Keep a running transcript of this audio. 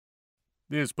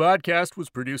This podcast was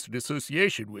produced in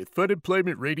association with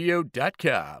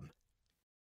funemploymentradio.com.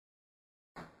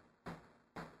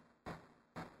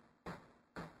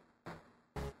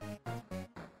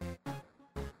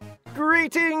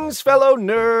 Greetings, fellow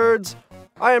nerds!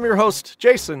 I am your host,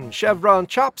 Jason Chevron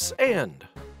Chops, and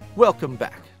welcome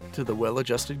back to the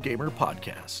Well-Adjusted Gamer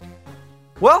Podcast.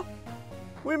 Well,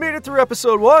 we made it through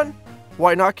episode 1.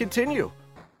 Why not continue?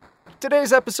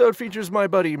 Today's episode features my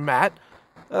buddy Matt,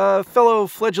 a fellow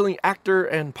fledgling actor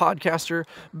and podcaster,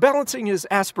 balancing his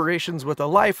aspirations with a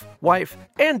life, wife,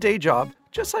 and day job,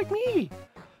 just like me.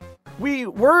 We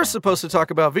were supposed to talk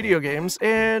about video games,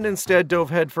 and instead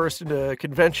dove headfirst into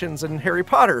conventions and Harry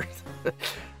Potter.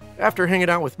 After hanging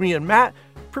out with me and Matt,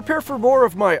 prepare for more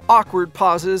of my awkward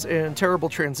pauses and terrible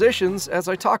transitions as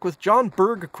I talk with John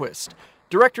Bergquist,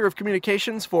 Director of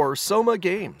Communications for Soma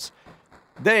Games.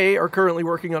 They are currently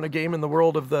working on a game in the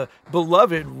world of the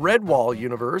beloved Redwall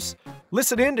universe.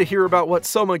 Listen in to hear about what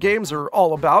Soma Games are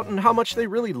all about and how much they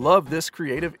really love this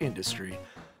creative industry.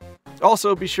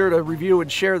 Also, be sure to review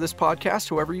and share this podcast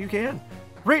however you can.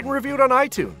 Rate and review it on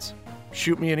iTunes.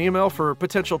 Shoot me an email for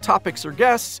potential topics or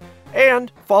guests,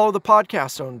 and follow the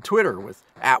podcast on Twitter with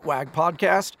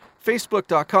 @WagPodcast,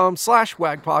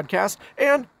 Facebook.com/WagPodcast,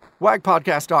 and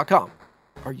WagPodcast.com.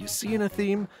 Are you seeing a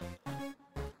theme?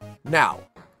 Now,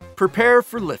 prepare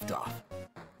for liftoff.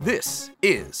 This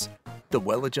is the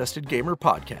Well-Adjusted Gamer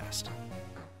Podcast.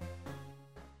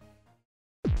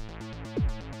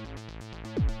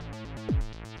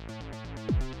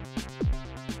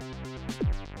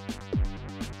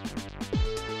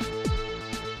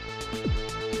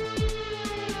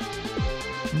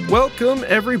 Welcome,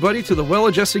 everybody, to the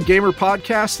Well-Adjusted Gamer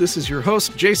Podcast. This is your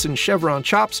host, Jason Chevron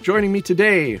Chops. Joining me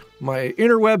today, my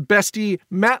interweb bestie,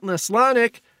 Matt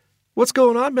Naslanik. What's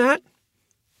going on, Matt?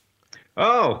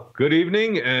 Oh, good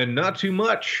evening, and not too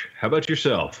much. How about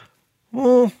yourself?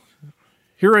 Well,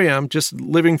 here I am, just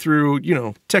living through,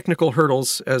 technical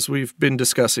hurdles, as we've been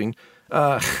discussing.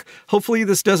 Hopefully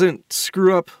this doesn't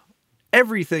screw up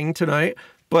everything tonight,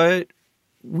 but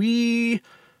we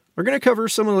are going to cover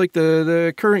some of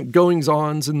the current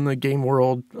goings-ons in the game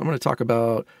world. I'm going to talk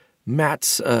about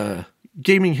Matt's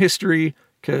gaming history,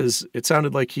 because it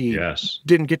sounded like he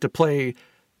didn't get to play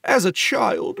as a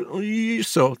child.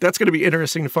 So that's going to be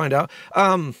interesting to find out.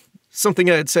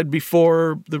 Something I had said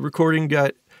before the recording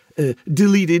got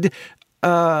deleted.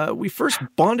 We first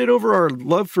bonded over our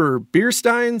love for beer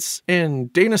steins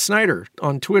and Dana Snyder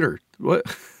on Twitter. What?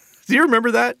 Do you remember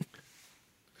that?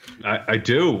 I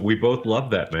do. We both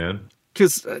love that, man.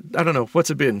 Because, I don't know,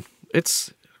 what's it been?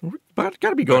 It's got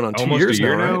to be going on 2 years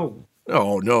now, right?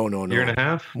 Oh, no. Year and a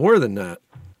half? More than that.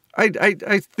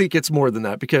 I think it's more than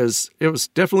that, because it was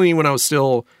definitely when I was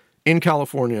still in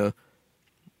California.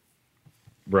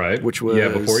 Right. Which was... Yeah,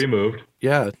 before you moved.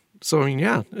 Yeah. So,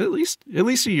 at least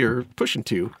a year, pushing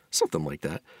 2, something like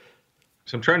that.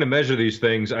 So I'm trying to measure these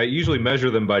things. I usually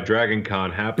measure them by Dragon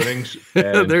Con happenings.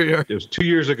 And there you are. It was 2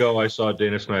 years ago I saw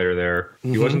Dana Snyder there.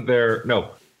 He wasn't there...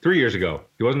 No, 3 years ago.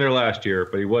 He wasn't there last year,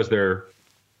 but he was there...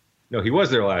 No, he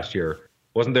was there last year.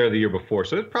 Wasn't there the year before.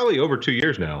 So it's probably over 2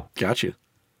 years now. Gotcha.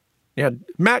 Yeah,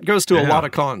 Matt goes to a lot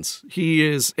of cons. He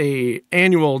is a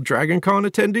annual Dragon Con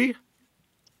attendee.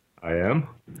 I am.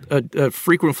 A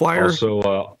frequent flyer.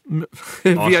 Also,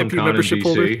 VIP Awesome Con membership in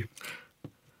holder. DC.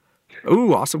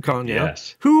 Ooh, Awesome Con, yeah.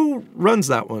 Yes. Who runs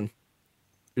that one?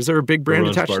 Is there a big brand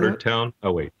attached to that? Town?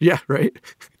 Oh, wait. Yeah, right.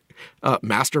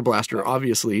 Master Blaster,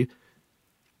 obviously.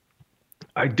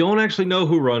 I don't actually know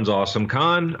who runs Awesome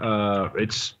Con.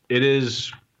 It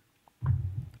is...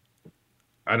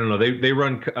 I don't know. They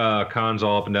run cons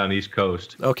all up and down the East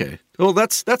Coast. Okay. Well,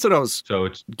 that's what I was so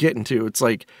it's getting to. It's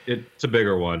like... It's a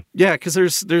bigger one. Yeah, because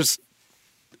there's...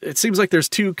 It seems like there's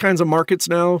 2 kinds of markets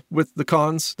now with the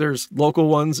cons. There's local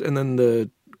ones and then the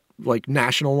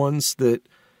national ones that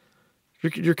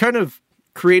you're kind of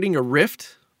creating a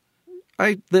rift.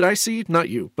 That I see, not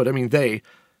you, but I mean they,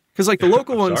 because the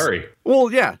local ones. Sorry.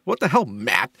 Well, yeah. What the hell,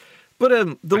 Matt? But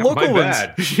the local my ones.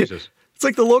 bad. Jesus. It's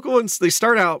like the local ones. They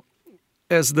start out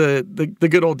as the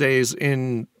good old days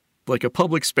in a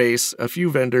public space, a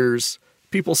few vendors,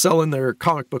 people selling their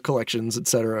comic book collections,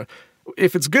 etc.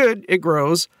 If it's good, it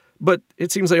grows, but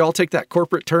it seems they all take that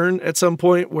corporate turn at some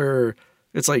point where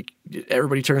it's like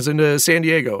everybody turns into San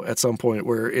Diego at some point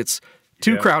where it's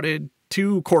too crowded,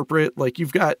 too corporate.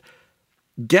 You've got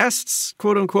guests,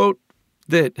 quote unquote,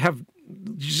 that have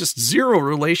just zero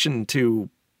relation to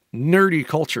nerdy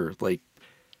culture.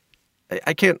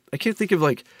 I can't think of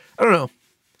I don't know.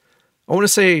 I want to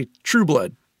say True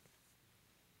Blood.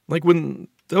 When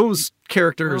those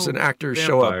characters and actors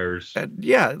vampires. show up.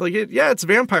 It's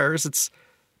vampires.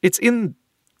 It's in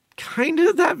kind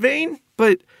of that vein,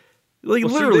 but like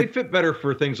literally they fit better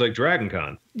for things like Dragon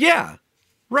Con. Yeah,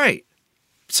 right.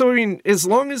 So, I mean, as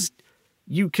long as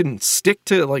you can stick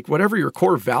to like whatever your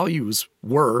core values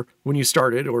were when you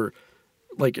started, or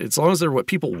like as long as they're what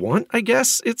people want, I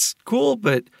guess it's cool.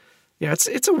 But yeah,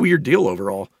 it's a weird deal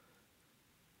overall.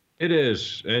 It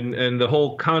is, and the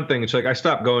whole con thing. It's like I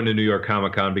stopped going to New York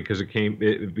Comic Con because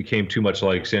it became too much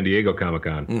like San Diego Comic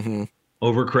Con. Mm-hmm.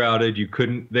 Overcrowded. You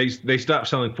couldn't. They stopped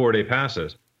selling 4-day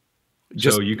passes.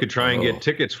 So you could try and get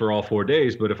tickets for all 4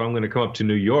 days, but if I'm going to come up to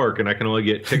New York and I can only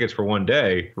get tickets for one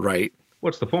day, right?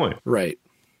 What's the point? Right.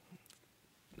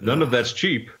 None of that's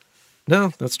cheap.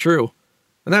 No, that's true,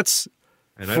 and that's.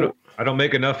 And I don't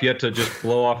make enough yet to just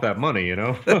blow off that money, you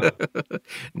know.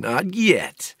 Not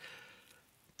yet.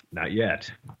 Not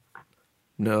yet.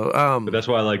 No. But that's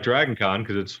why I like Dragon Con,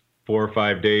 because it's 4 or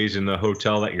 5 days in the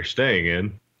hotel that you're staying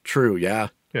in. True. Yeah.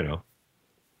 You know.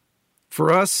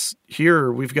 For us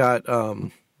here, we've got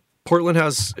Portland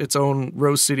has its own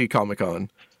Rose City Comic Con,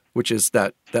 which is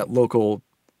that local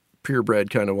purebred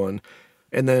kind of one.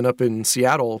 And then up in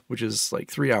Seattle, which is like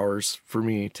 3 hours for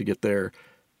me to get there,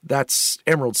 that's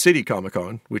Emerald City Comic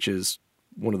Con, which is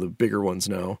one of the bigger ones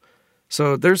now.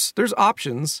 So there's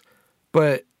options,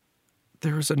 but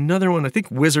there was another one, I think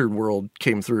Wizard World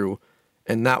came through,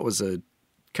 and that was a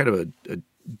kind of a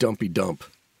dumpy dump.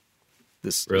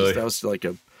 That was like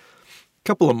a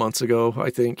couple of months ago,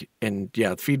 I think. And yeah,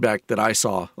 the feedback that I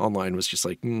saw online was just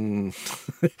like,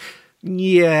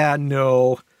 yeah,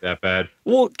 no. That bad?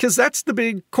 Well, because that's the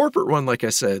big corporate one, like I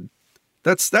said.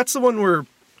 That's the one where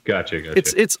Gotcha.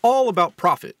 It's all about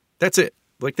profit. That's it.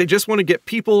 Like they just want to get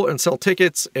people and sell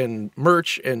tickets and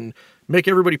merch and make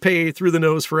everybody pay through the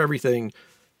nose for everything.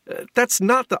 That's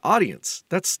not the audience.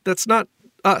 That's not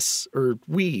us or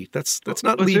we. That's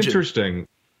not Legion. It's interesting.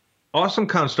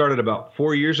 AwesomeCon started about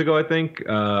 4 years ago, I think,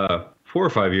 4 or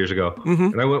 5 years ago. Mm-hmm.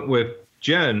 And I went with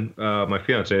Jen, my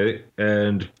fiance,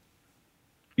 and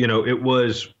it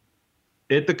was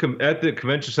at the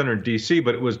convention center in DC,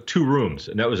 but it was 2 rooms,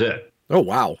 and that was it. Oh,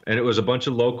 wow. And it was a bunch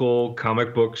of local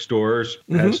comic book stores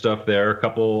had stuff there, a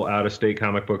couple out-of-state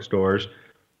comic book stores,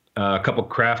 a couple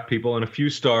craft people, and a few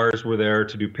stars were there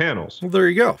to do panels. Well, there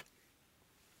you go.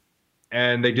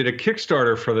 And they did a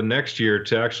Kickstarter for the next year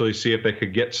to actually see if they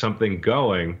could get something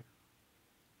going.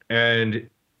 And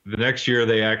the next year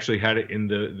they actually had it in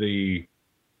the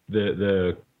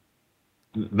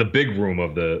big room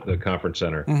of the conference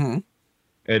center. Mm-hmm.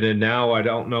 And then now I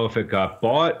don't know if it got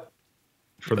bought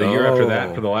for the year after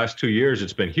that. For the last 2 years,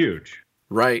 it's been huge.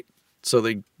 Right. So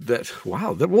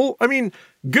well, I mean,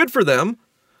 good for them.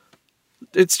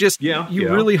 It's just, you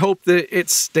really hope that it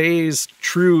stays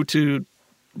true to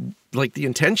like the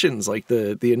intentions, like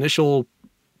the initial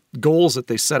goals that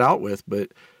they set out with, but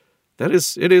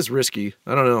it is risky.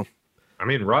 I don't know. I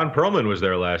mean, Ron Perlman was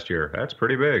there last year. That's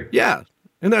pretty big. Yeah.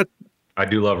 And that I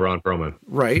do love Ron Perlman.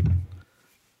 Right.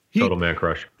 Total man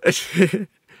crush.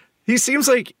 He seems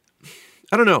like,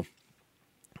 I don't know.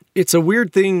 It's a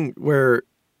weird thing where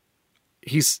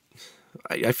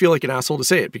I feel like an asshole to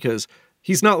say it because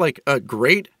he's not like a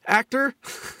great actor.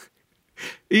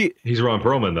 He's Ron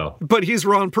Perlman, though. But he's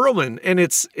Ron Perlman, and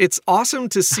it's awesome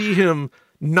to see him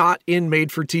not in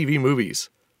made-for-TV movies.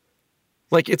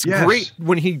 Like, it's great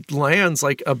when he lands,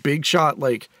 like, a big shot,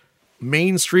 like,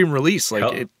 mainstream release.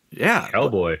 Like,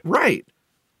 Hellboy. Right.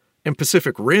 And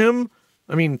Pacific Rim.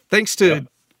 I mean, thanks to...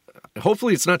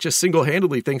 Hopefully it's not just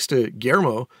single-handedly thanks to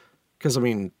Guillermo, because, I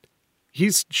mean,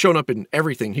 he's shown up in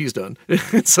everything he's done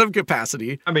in some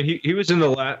capacity. I mean, he was in the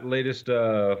latest...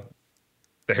 the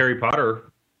Harry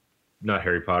Potter, not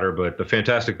Harry Potter, but the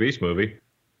Fantastic Beasts movie.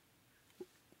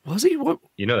 Was he? What?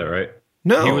 You know that, right?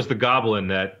 No. He was the goblin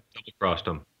that double-crossed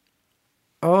him.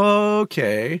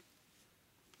 Okay.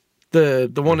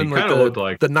 The one in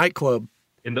like the nightclub.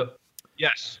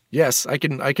 Yes, I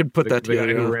can put that together.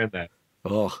 The guy who ran that.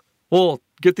 Oh, well,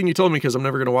 good thing you told me because I'm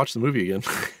never going to watch the movie again.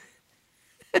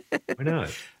 Why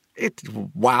not?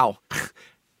 Wow.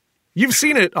 You've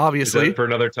seen it, obviously. Is that for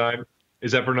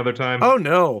another time? Oh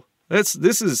no. This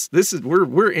is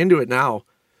we're into it now.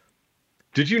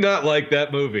 Did you not like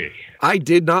that movie? I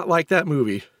did not like that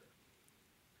movie.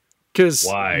 Cuz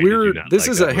this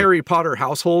is a Harry Potter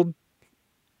household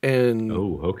and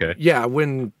okay. Yeah,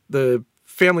 when the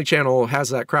Family Channel has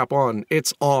that crap on,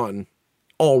 it's on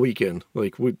all weekend.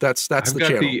 Like that's the channel.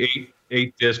 I've got the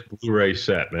 8 disc Blu-ray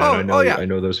set, man. I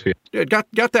know those feelings. Yeah,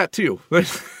 got that too.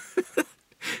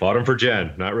 Bought them for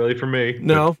Jen, not really for me.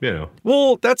 No, but,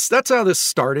 Well, that's how this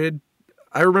started.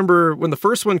 I remember when the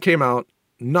first one came out,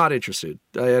 not interested.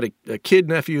 I had a kid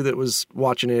nephew that was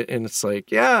watching it, and it's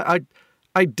like, yeah,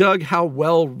 I dug how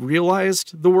well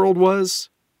realized the world was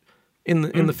in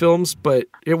the films, but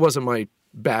it wasn't my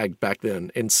bag back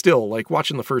then. And still, like,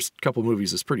 watching the first couple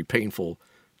movies is pretty painful,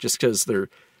 just because they're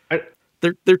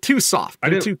too soft,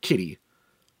 they're too kiddie.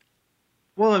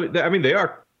 Well, I mean, they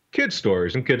are kids'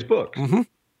 stories and kids' books. Mm-hmm.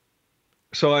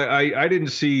 So I didn't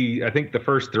see, I think, the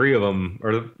first three of them,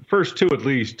 or the first two at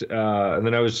least, and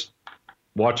then I was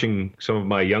watching some of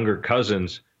my younger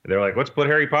cousins, and they're like, let's put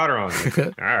Harry Potter on. Like,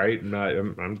 all right, and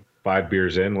I'm 5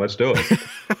 beers in, let's do it.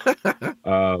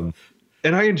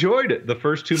 And I enjoyed it, the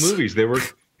first two movies. They were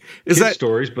kids'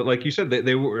 stories, but like you said,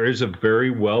 they were, is a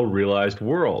very well-realized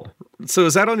world. So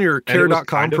is that on your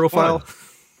Care.com profile?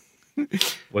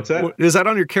 What's that? Is that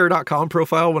on your Care.com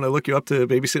profile when I look you up to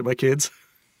babysit my kids?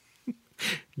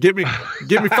 Give me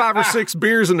 5 or 6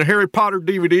 beers and a Harry Potter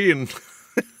DVD, and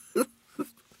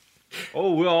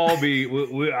we'll all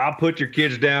be. I'll put your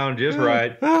kids down just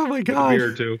right. Oh my god, a beer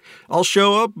or two. I'll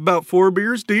show up about 4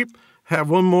 beers deep,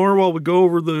 have one more while we go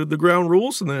over the ground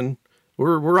rules, and then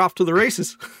we're off to the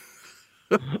races.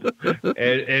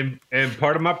 and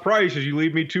part of my price is you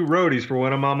leave me 2 roadies for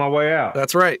when I'm on my way out.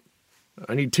 That's right.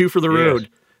 I need 2 for the road.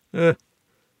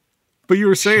 But you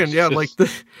were saying, yeah, like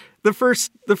the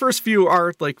first few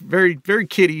are like very, very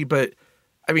kiddie, but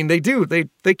I mean they can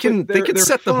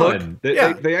set the hook.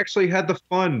 They actually had the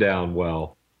fun down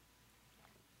well.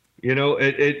 You know,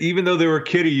 even though they were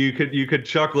kiddie, you could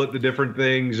chuckle at the different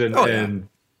things and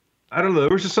I don't know, there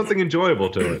was just something enjoyable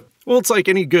to it. Well, it's like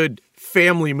any good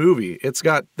family movie. It's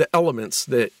got the elements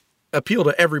that appeal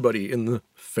to everybody in the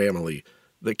family.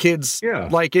 The kids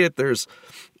like it. There's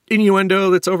innuendo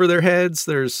that's over their heads.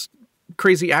 There's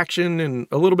crazy action and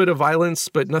a little bit of violence,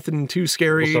 but nothing too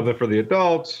scary. Something for the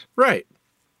adults. Right.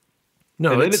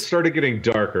 No, and then it started getting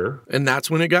darker. And that's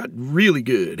when it got really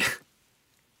good.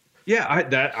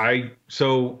 Yeah,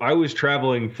 so I was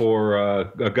traveling for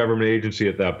a government agency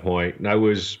at that point, and I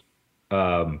was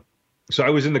so I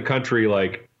was in the country,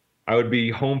 like I would be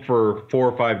home for 4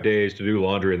 or 5 days to do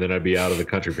laundry, and then I'd be out of the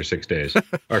country for 6 days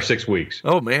or 6 weeks.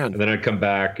 Oh man. And then I'd come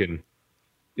back, and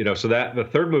so that the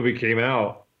third movie came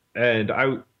out, and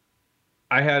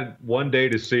I had 1 day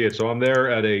to see it. So I'm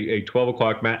there at a 12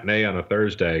 o'clock matinee on a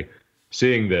Thursday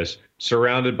seeing this,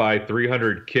 surrounded by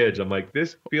 300 kids. I'm like,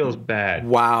 this feels bad.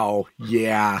 Wow.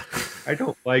 Yeah. I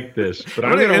don't like this, but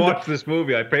I'm going to watch this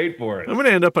movie. I paid for it. I'm going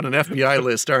to end up on an FBI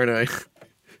list, aren't I?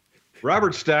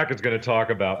 Robert Stack is going to talk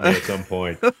about me at some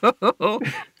point.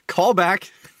 Call back.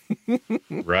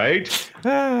 Right?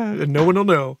 And no one will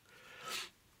know.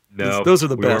 No, those are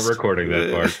the best. We weren't recording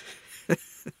that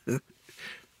part.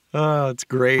 Oh, it's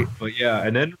great. But yeah,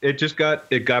 and then it got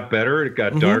better. It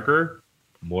got darker,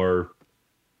 more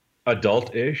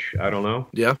adult-ish. I don't know.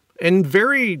 Yeah, and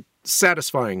very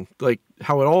satisfying. Like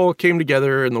how it all came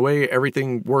together and the way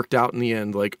everything worked out in the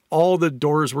end. Like all the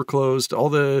doors were closed, all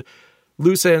the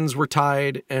loose ends were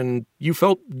tied, and you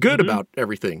felt good about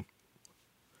everything.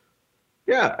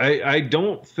 Yeah, I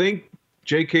don't think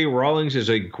J.K. Rowling is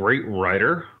a great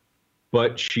writer,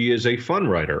 but she is a fun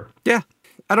writer. Yeah.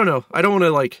 I don't know. I don't want to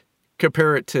like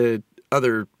compare it to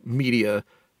other media,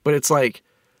 but it's like,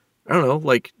 I don't know,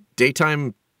 like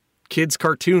daytime kids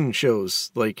cartoon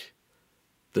shows. Like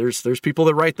there's people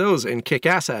that write those and kick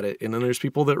ass at it. And then there's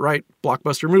people that write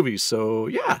blockbuster movies. So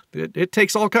yeah, it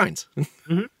takes all kinds.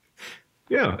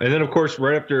 Yeah. And then of course,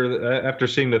 right after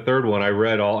seeing the third one, I've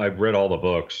read all the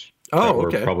books that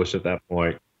were published at that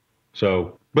point.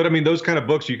 So, but I mean, those kind of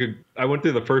books I went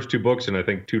through the first 2 books in, I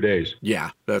think, 2 days.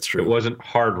 Yeah, that's true. It wasn't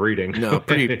hard reading. No,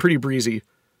 pretty breezy,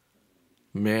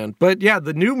 man. But yeah,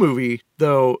 the new movie,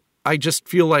 though, I just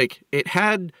feel like it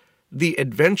had the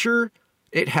adventure,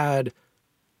 it had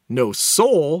no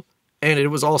soul, and it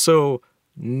was also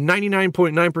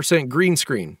 99.9% green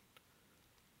screen.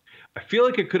 I feel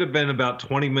like it could have been about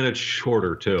 20 minutes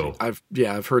shorter, too. I've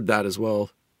heard that as well,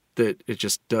 that it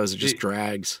just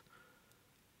drags.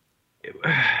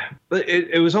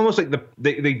 It was almost like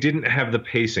they didn't have the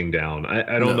pacing down.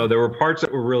 I don't know. There were parts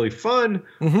that were really fun,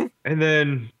 and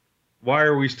then why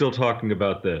are we still talking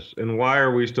about this? And why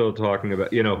are we still talking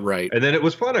about right? And then it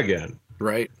was fun again,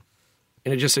 right?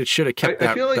 And it should have kept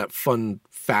that fun,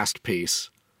 fast pace.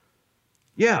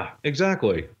 Yeah,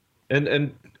 exactly.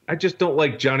 And I just don't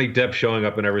like Johnny Depp showing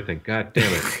up and everything. God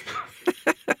damn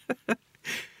it.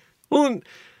 Well.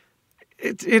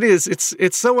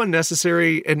 It's so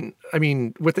unnecessary, and I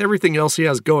mean, with everything else he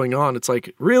has going on, it's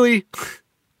like, really?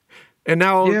 And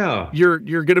now you're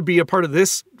going to be a part of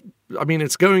this. I mean,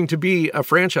 it's going to be a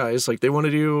franchise. Like they want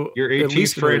to do your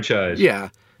 18th franchise.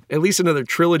 At least another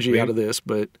trilogy out of this.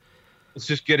 But let's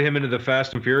just get him into the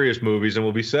Fast and Furious movies, and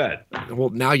we'll be set. Well,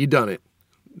 now you done it.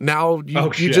 Now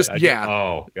you just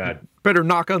Oh God. Better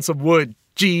knock on some wood.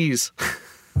 Jeez.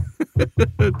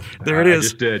 There it is. I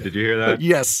just did. Did you hear that?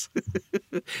 Yes.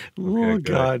 Oh good.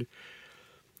 God.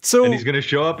 So And he's going to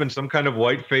show up in some kind of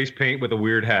white face paint with a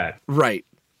weird hat. Right.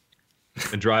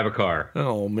 And drive a car.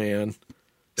 Oh man.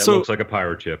 That looks like a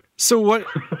pirate ship. So what?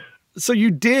 So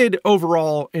you did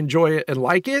overall enjoy it and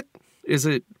like it? Is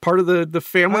it part of the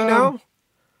family now?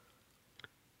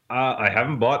 I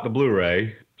haven't bought the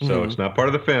Blu-ray, so it's not part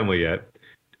of the family yet.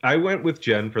 I went with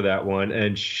Jen for that one,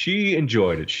 and she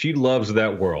enjoyed it. She loves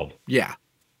that world. Yeah.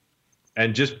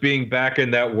 And just being back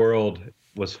in that world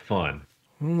was fun.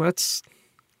 Well,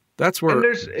 that's where... And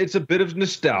it's a bit of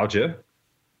nostalgia.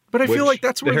 But I feel like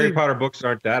that's where the Harry Potter books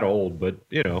aren't that old, but,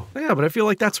 you know. Yeah, but I feel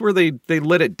like that's where they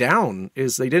let it down,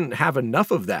 is they didn't have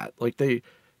enough of that. Like, they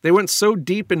went so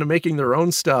deep into making their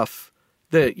own stuff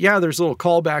that, yeah, there's little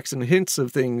callbacks and hints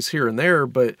of things here and there,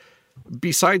 but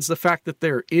besides the fact that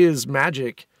there is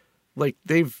magic, like,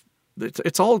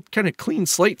 it's all kind of clean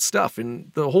slate stuff,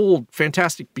 and the whole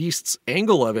Fantastic Beasts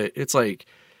angle of it, it's like,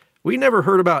 we never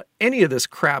heard about any of this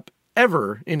crap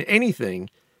ever in anything,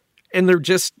 and they're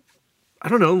just, I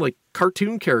don't know, like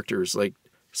cartoon characters, like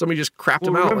somebody just crapped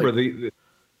them out. Remember,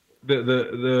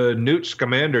 the Newt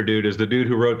Scamander dude is the dude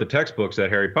who wrote the textbooks that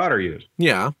Harry Potter used.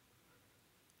 Yeah.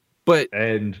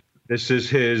 And this is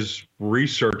his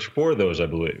research for those, I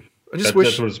believe. That's what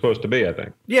it's supposed to be, I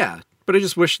think. Yeah, but I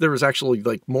just wish there was actually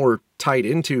like more tied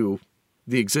into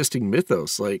the existing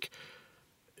mythos. Like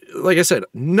I said,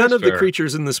 none of the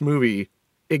creatures in this movie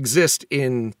exist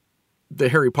in the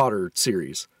Harry Potter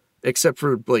series, except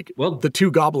for the two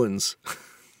goblins.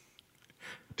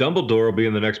 Dumbledore will be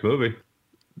in the next movie.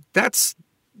 That's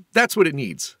what it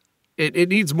needs. It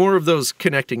needs more of those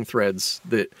connecting threads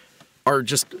that are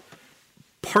just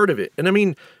part of it. And I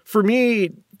mean, for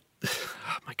me,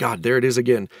 oh my God, there it is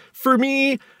again. For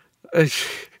me,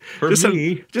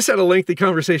 just had a lengthy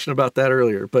conversation about that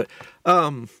earlier. But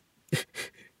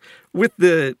with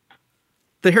the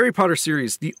Harry Potter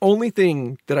series, the only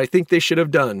thing that I think they should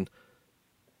have done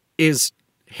is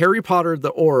Harry Potter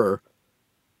the Auror.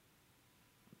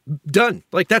 Done.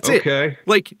 Like, that's it.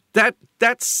 Like,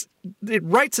 that's it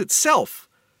writes itself.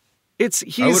 I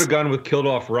would have gone with killed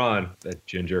off Ron, that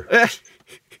ginger. It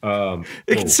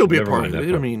can still be a part of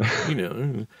it. I mean, you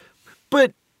know,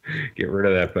 but get rid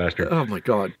of that bastard. Oh my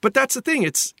God. But that's the thing.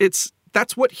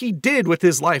 That's what he did with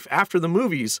his life after the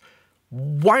movies.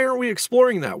 Why aren't we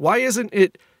exploring that? Why isn't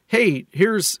it, hey,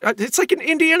 it's like an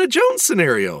Indiana Jones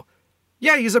scenario.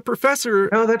 Yeah, he's a professor.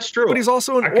 No, that's true. But he's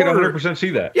also an I can 100% see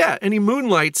that. Yeah, and he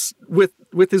moonlights with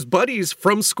his buddies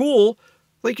from school.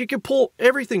 Like, you could pull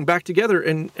everything back together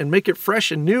and make it fresh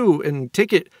and new and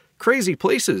take it crazy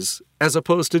places, as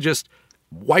opposed to just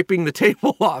wiping the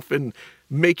table off and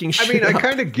making shit I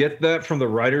kind of get that from the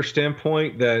writer's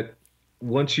standpoint, that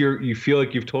once you feel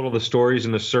like you've told all the stories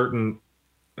in a certain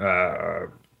part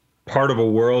of a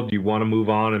world, you want to move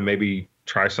on and maybe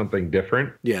try something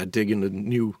different. Yeah, dig into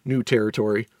new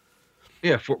territory.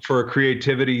 Yeah, for a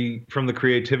creativity, from the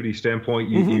creativity standpoint,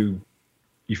 you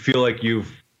feel like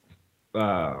you've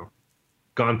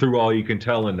gone through all you can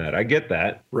tell in that. I get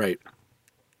that. Right.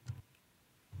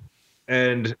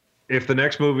 And if the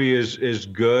next movie is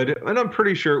good, and I'm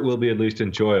pretty sure it will be at least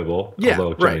enjoyable,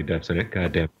 although Johnny Depp's in it,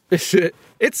 goddamn.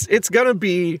 It's gonna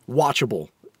be watchable,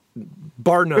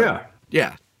 bar none.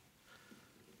 Yeah.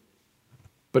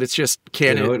 But it's just,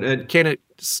 can it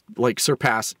like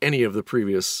surpass any of the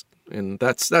previous? And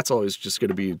that's always just going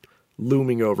to be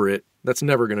looming over it. That's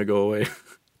never going to go away.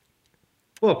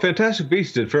 Well, Fantastic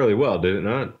Beasts did fairly well, did it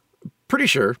not? Pretty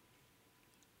sure.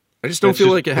 I just don't feel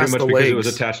like it has the legs. Because it was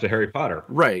attached to Harry Potter,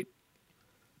 right?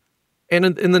 And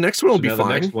in the next one will be fine. The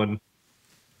next one,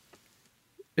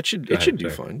 it should do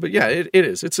fine. But yeah, it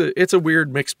is. It's a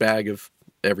weird mixed bag of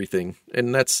everything,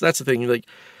 and that's the thing. Like,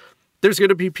 there's going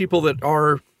to be people that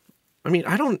are, I mean,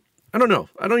 I don't know.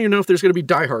 I don't even know if there's going to be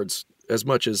diehards as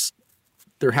much as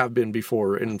there have been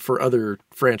before, and for other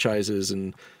franchises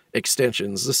and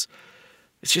extensions.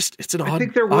 It's an odd. I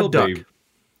think there will duck. be.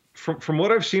 From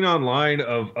what I've seen online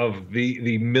of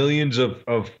the millions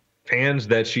of fans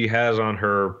that she has on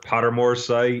her Pottermore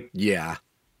site, yeah,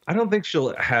 I don't think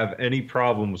she'll have any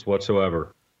problems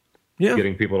whatsoever. Yeah,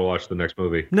 getting people to watch the next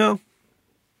movie. No,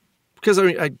 because I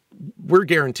mean, we're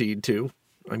guaranteed to.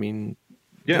 I mean,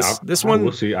 yeah, this one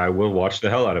we'll see. I will watch the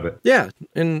hell out of it. Yeah,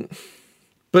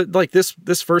 but like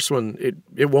this first one,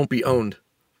 it won't be owned.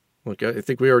 Like, I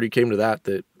think we already came to that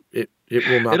it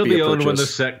will not. It'll be be a owned purchase. when the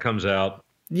set comes out.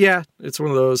 Yeah, it's one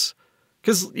of those.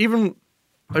 Because even,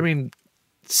 I mean,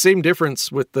 same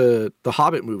difference with the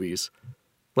Hobbit movies.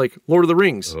 Like Lord of the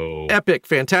Rings, Oh. epic,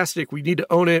 fantastic. We need to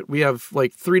own it. We have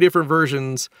like 3 different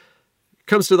versions.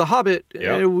 Comes to The Hobbit,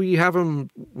 Yep. we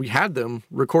had them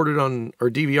recorded on our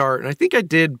DVR, and I think I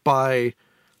did buy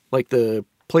like the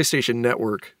PlayStation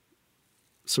Network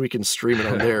so we can stream it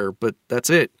on there, but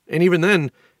that's it. And even then,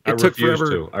 it took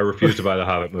forever. I refuse to buy the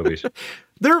Hobbit movies.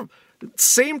 They're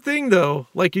same thing though,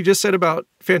 like you just said about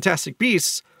Fantastic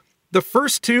Beasts. The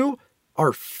first 2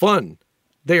 are fun.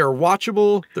 They are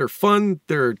watchable. They're fun.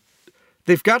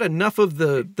 They've got enough of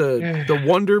the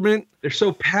wonderment. They're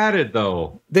so padded,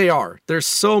 though. They are. There's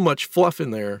so much fluff in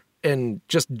there and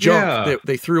just junk Yeah. that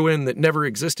they threw in that never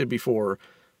existed before.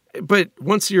 But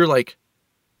once you're like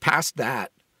past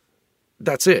that,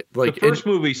 that's it. Like The first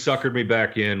movie suckered me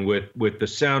back in with the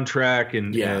soundtrack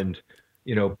and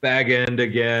Bag End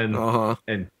again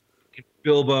and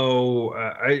Bilbo.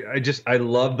 I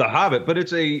love The Hobbit, but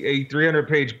it's a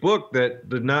 300-page book that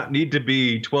did not need to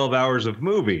be 12 hours of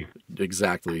movie.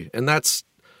 Exactly. And that's,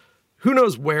 who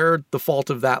knows where the fault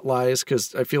of that lies,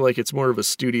 because I feel like it's more of a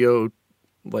studio,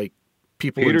 like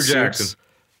people Peter in suits. Jackson.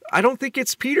 I don't think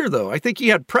it's Peter, though. I think he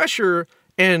had pressure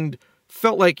and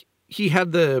felt like he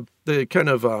had the kind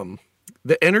of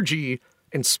the energy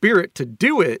and spirit to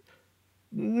do it,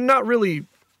 not really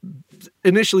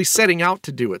initially setting out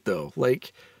to do it, though.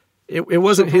 Like, it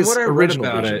wasn't So from his what I read original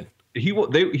about vision.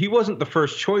 he wasn't the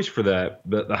first choice for that.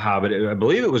 The Hobbit, I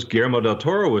believe it was Guillermo del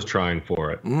Toro was trying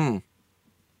for it,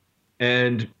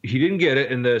 and he didn't get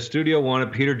it. And the studio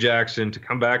wanted Peter Jackson to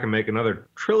come back and make another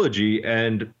trilogy.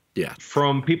 And Yeah.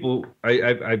 from people,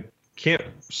 I can't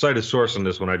cite a source on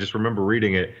this one. I just remember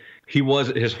reading it.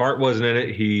 His heart wasn't in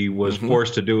it. He was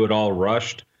forced to do it all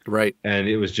rushed, Right. and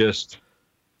it was just,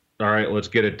 all right, let's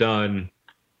get it done.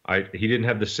 He didn't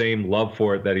have the same love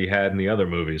for it that he had in the other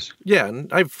movies. Yeah,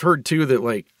 and I've heard too that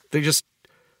like they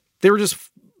were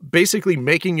just basically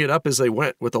making it up as they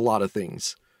went with a lot of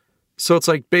things. So it's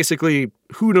like basically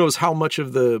who knows how much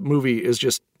of the movie is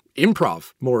just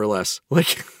improv, more or less.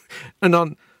 Like, and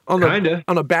on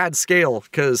a bad scale,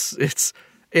 because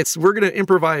it's we're gonna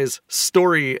improvise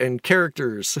story and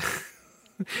characters,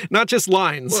 not just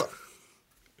lines. Well,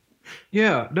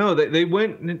 yeah, no, they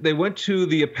went to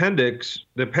the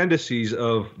appendices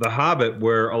of The Hobbit,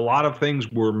 where a lot of things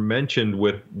were mentioned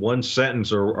with one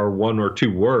sentence or 1 or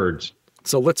 2 words.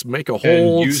 So let's make a And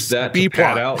whole use that B to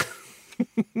pad plot.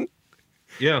 out.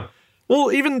 Yeah.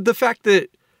 Well, even the fact that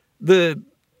the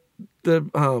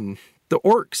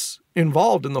orcs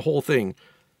involved in the whole thing,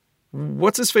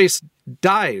 what's his face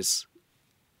dies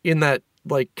in that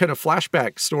like kind of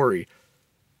flashback story.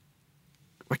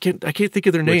 I can't think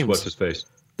of their names. What's his face?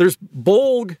 There's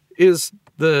Bolg is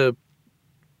the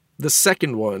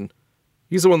second one.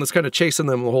 He's the one that's kind of chasing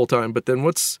them the whole time. But then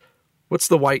what's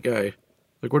the white guy?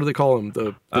 Like, what do they call him?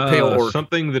 The pale orc.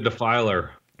 Something the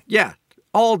Defiler. Yeah,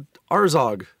 all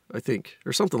Arzog, I think,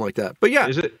 or something like that. But yeah,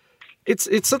 Is it?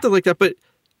 It's something like that. But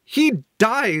he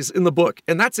dies in the book,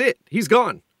 and that's it. He's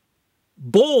gone.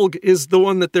 Bolg is the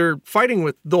one that they're fighting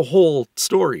with the whole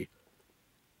story.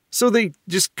 So they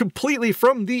just completely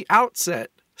from the outset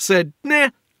said, nah,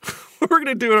 we're going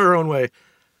to do it our own way.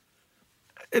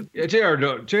 Yeah,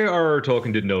 J.R.R.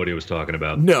 Tolkien didn't know what he was talking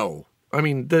about. No. I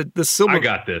mean, the silver... I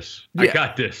got this. Yeah, I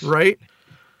got this. Right?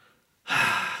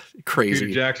 Crazy.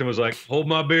 Peter Jackson was like, hold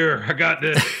my beer. I got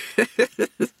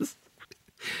this.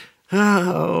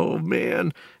 Oh,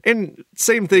 man. And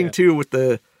same thing, too, with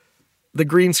the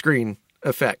green screen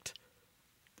effect.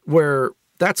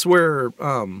 That's where...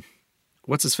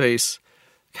 what's his face?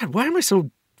 God, why am I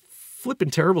so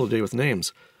flipping terrible today with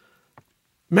names?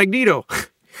 Magneto.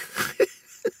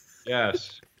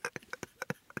 Yes.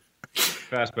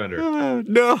 Fassbender.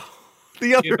 No,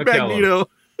 the other Ian McKellen. Magneto.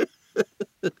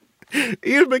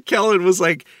 Ian McKellen was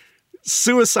like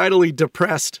suicidally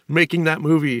depressed making that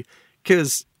movie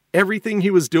because everything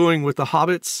he was doing with the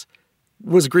Hobbits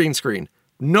was green screen.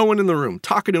 No one in the room,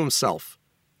 talking to himself.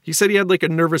 He said he had like a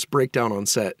nervous breakdown on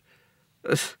set.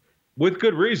 With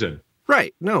good reason.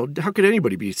 Right. No, how could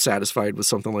anybody be satisfied with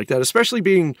something like that? Especially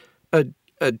being a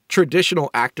traditional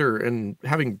actor and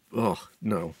having,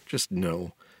 no.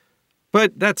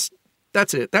 But that's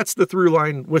it. That's the through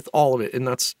line with all of it. And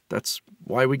that's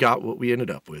why we got what we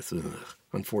ended up with,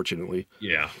 unfortunately.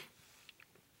 Yeah.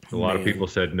 A lot of people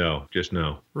said no, just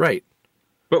no. Right.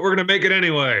 But we're going to make it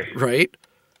anyway. Right.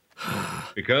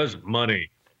 Because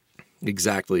money.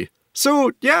 Exactly.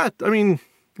 So, yeah, I mean,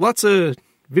 lots of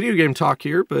video game talk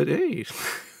here, but hey.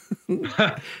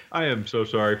 I am so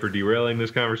sorry for derailing this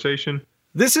conversation.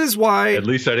 This is why... At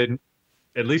least I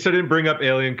didn't bring up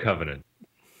Alien Covenant.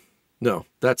 No,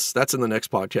 that's in the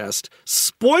next podcast.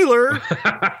 Spoiler!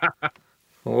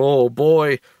 Oh,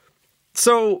 boy.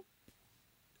 So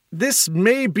this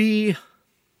may be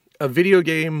a video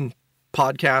game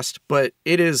podcast, but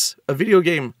it is a video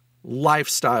game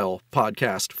lifestyle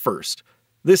podcast first.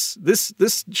 This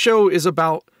show is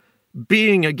about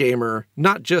being a gamer,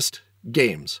 not just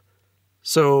games.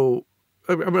 So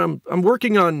I'm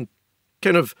working on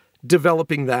kind of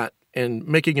developing that and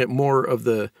making it more of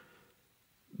the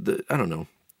I don't know,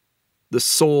 the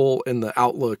soul and the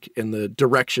outlook and the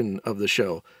direction of the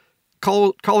show.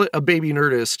 Call it a baby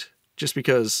nerdist, just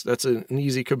because that's an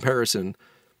easy comparison.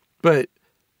 But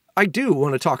I do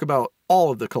want to talk about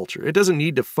all of the culture. It doesn't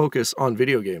need to focus on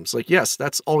video games. Like, yes,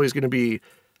 that's always going to be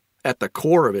at the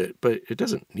core of it, but it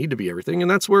doesn't need to be everything. And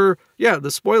that's where,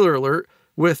 the spoiler alert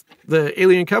with the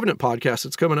Alien Covenant podcast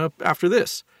that's coming up after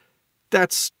this.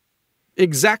 That's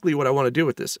exactly what I want to do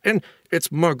with this. And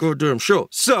it's my goddamn show.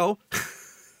 So,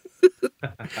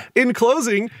 in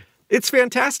closing, it's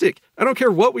fantastic. I don't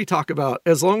care what we talk about,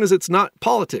 as long as it's not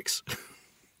politics.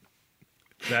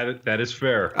 That is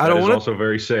fair. That is also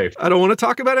very safe. I don't want to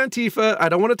talk about Antifa. I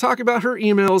don't want to talk about her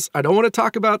emails. I don't want to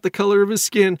talk about the color of his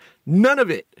skin. None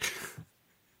of it.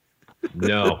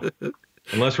 No.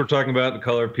 Unless we're talking about the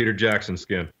color of Peter Jackson's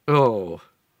skin. Oh.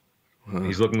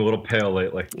 He's looking a little pale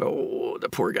lately. Oh, the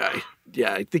poor guy.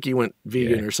 Yeah, I think he went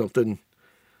vegan or something.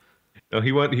 No,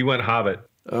 he went Hobbit.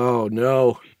 Oh,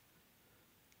 no.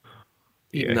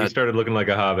 He started looking like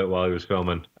a hobbit while he was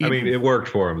filming. I mean, it worked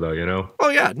for him, though, you know? Oh,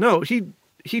 yeah. No,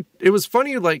 it was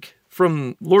funny, like,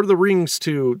 from Lord of the Rings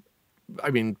to,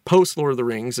 post Lord of the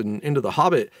Rings and into The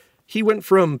Hobbit, he went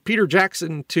from Peter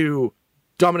Jackson to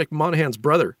Dominic Monaghan's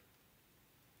brother.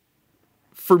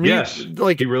 For me, yes,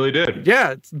 like, he really did.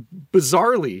 Yeah, it's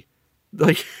bizarrely.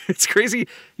 Like, it's crazy.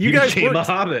 You guys became a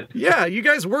hobbit. Yeah, you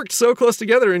guys worked so close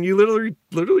together, and you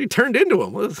literally turned into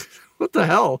him. What the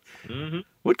hell? Mm-hmm.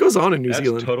 What goes on in New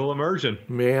Zealand? That's total immersion.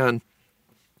 Man.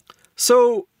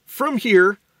 So from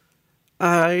here,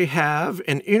 I have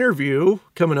an interview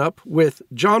coming up with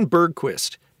John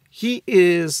Bergquist. He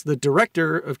is the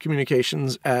director of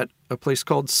communications at a place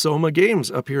called Soma Games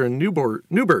up here in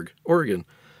Newberg, Oregon.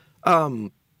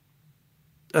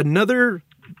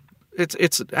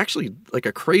 It's actually like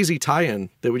a crazy tie-in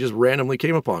that we just randomly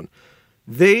came upon.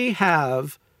 They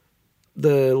have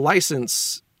the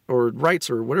license or rights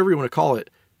or whatever you want to call it,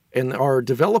 and are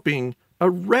developing a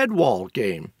Redwall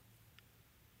game.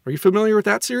 Are you familiar with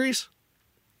that series?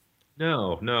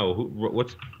 No.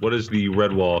 What is the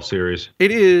Redwall series?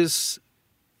 It is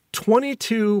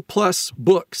 22 plus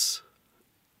books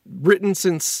written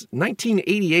since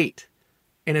 1988.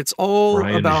 And it's all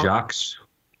Brian about Jacques.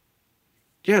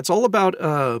 Yeah, it's all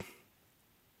about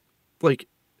like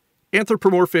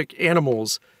anthropomorphic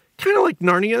animals, kind of like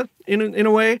Narnia in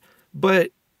a way,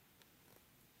 but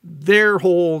their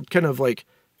whole kind of like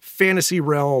fantasy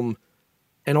realm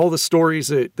and all the stories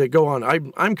that go on.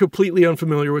 I'm completely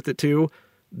unfamiliar with it too.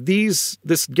 This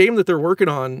game that they're working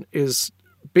on is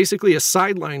basically a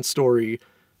sideline story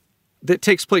that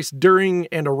takes place during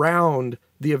and around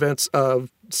the events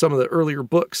of some of the earlier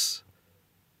books.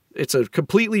 It's a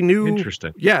completely new,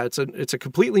 interesting. Yeah, it's a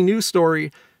completely new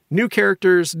story, new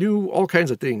characters, new all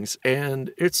kinds of things,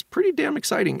 and it's pretty damn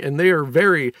exciting. And they are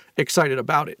very excited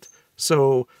about it.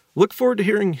 So look forward to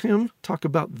hearing him talk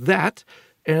about that.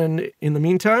 And in the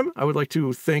meantime, I would like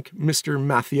to thank Mr.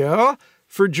 Mathieu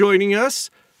for joining us.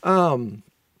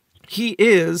 He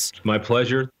is... My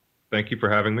pleasure. Thank you for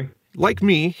having me. Like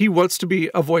me, he wants to be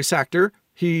a voice actor.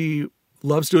 He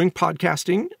loves doing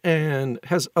podcasting and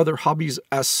has other hobbies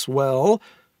as well.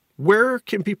 Where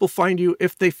can people find you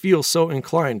if they feel so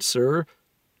inclined, sir?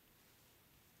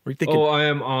 I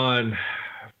am on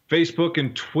Facebook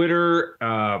and Twitter.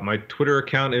 My Twitter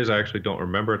account is, I actually don't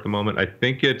remember at the moment. I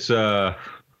think it's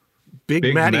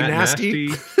Big Matty Matt Nasty.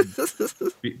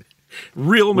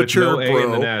 Real mature with no bro. A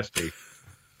in the nasty.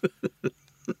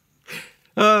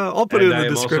 I'll put it in the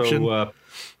description. Also,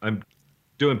 I'm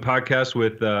doing podcasts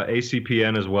with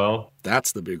ACPN as well.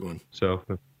 That's the big one. So,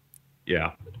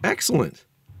 yeah. Excellent.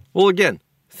 Well, again,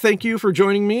 thank you for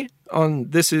joining me on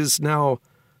this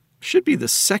should be the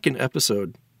second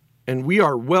episode, and we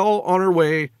are well on our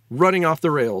way running off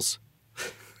the rails,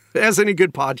 as any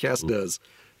good podcast does.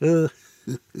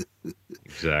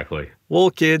 Exactly. Well,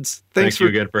 kids, thanks you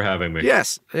again for having me.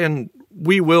 Yes, and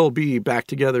we will be back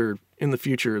together in the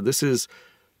future. This is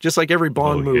just like every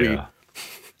Bond movie. Yeah.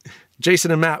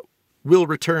 Jason and Matt will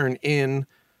return in,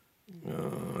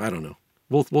 I don't know.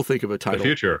 We'll think of a title.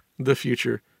 The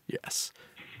future. Yes.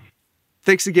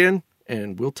 Thanks again,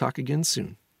 and we'll talk again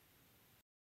soon.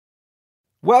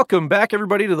 Welcome back,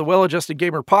 everybody, to the Well-Adjusted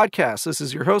Gamer Podcast. This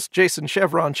is your host, Jason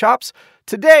Chevron Chops.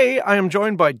 Today, I am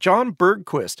joined by John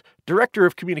Bergquist, Director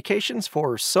of Communications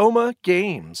for Soma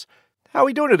Games. How are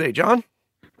we doing today, John?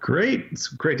 Great. It's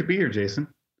great to be here, Jason.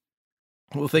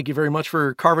 Well, thank you very much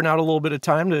for carving out a little bit of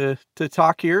time to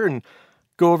talk here and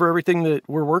go over everything that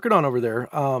we're working on over there.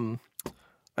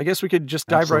 I guess we could just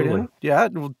dive right in. Yeah,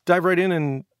 we'll dive right in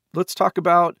and let's talk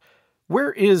about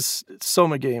where is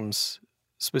Soma Games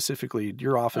specifically,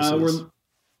 your offices?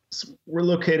 We're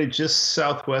located just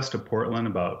southwest of Portland,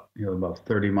 about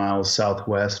 30 miles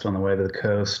southwest on the way to the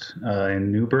coast,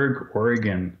 in Newberg,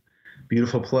 Oregon.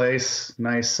 Beautiful place,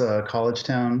 nice college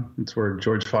town. It's where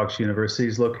George Fox University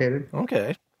is located.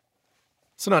 Okay.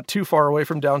 So not too far away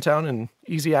from downtown and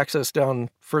easy access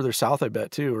down further south, I bet,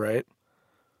 too, right?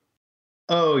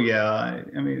 Oh, yeah.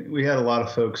 I mean, we had a lot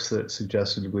of folks that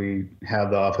suggested we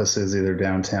have the offices either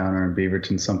downtown or in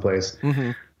Beaverton someplace,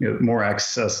 more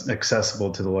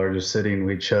accessible to the larger city. And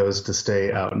we chose to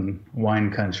stay out in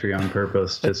wine country on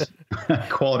purpose, just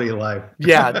quality of life.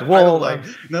 Yeah. Well,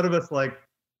 none of us like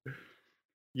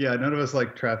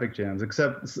traffic jams,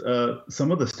 except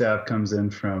some of the staff comes in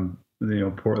from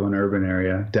Portland urban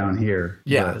area down here.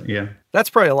 Yeah. But, yeah. That's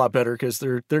probably a lot better because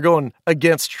they're going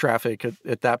against traffic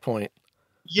at that point.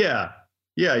 Yeah.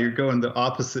 Yeah, you're going the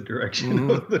opposite direction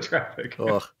of the traffic.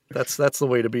 Oh, that's the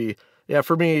way to be. Yeah,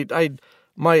 for me,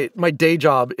 my day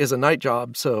job is a night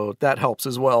job, so that helps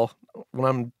as well when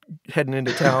I'm heading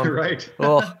into town. Right.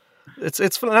 Well, it's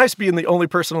nice being the only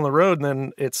person on the road, and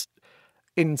then it's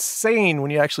insane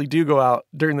when you actually do go out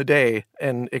during the day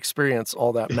and experience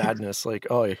all that madness. Like,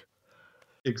 oh,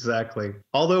 exactly.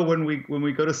 Although when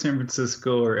we go to San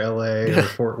Francisco or LA or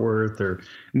Fort Worth or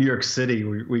New York City,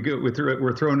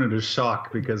 we're thrown into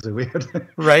shock because we have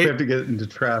to get into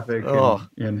traffic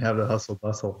and have the hustle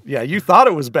bustle. Yeah, you thought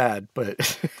it was bad, but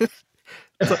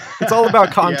it's all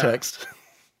about context.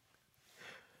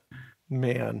 Yeah.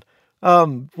 Man.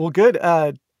 Well, good.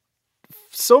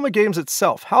 Soma Games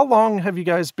itself, how long have you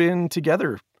guys been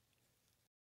together?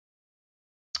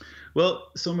 Well,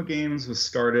 Soma Games was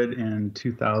started in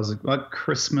 2000,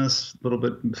 Christmas, a little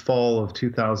bit fall of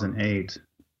 2008.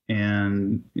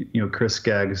 And, Chris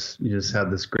Skaggs just had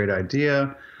this great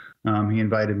idea. He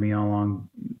invited me along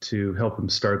to help him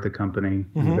start the company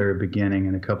in the very beginning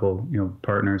and a couple,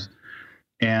 partners.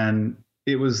 And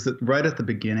it was right at the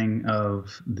beginning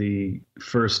of the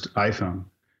first iPhone.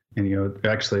 And,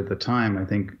 actually at the time, I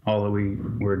think all that we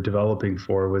were developing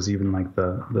for was even like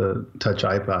the touch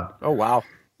iPod. Oh, wow.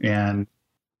 And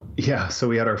yeah, so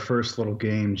we had our first little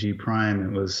game, G Prime.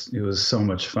 It was so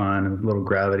much fun, a little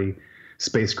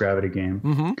space gravity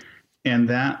game. And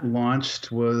that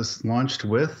launched with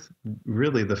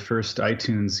really the first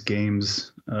iTunes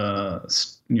games,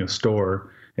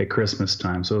 store at Christmas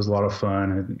time. So it was a lot of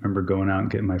fun. I remember going out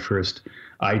and getting my first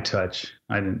iTouch.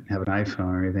 I didn't have an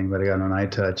iPhone or anything, but I got an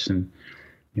iTouch and,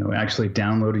 actually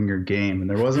downloading your game. And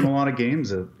there wasn't a lot of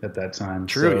games at that time.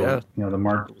 True, so, yeah. The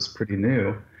market was pretty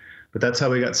new. But that's how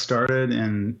we got started.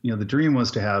 And, the dream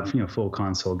was to have, full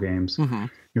console games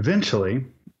eventually.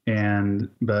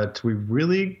 But we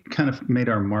really kind of made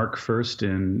our mark first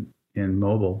in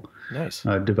mobile. Nice.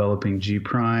 Developing G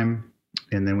Prime.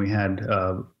 And then we had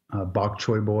Bok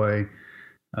Choy Boy,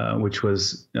 which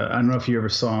was, I don't know if you ever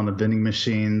saw on the vending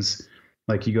machines,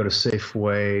 like you go to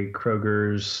Safeway,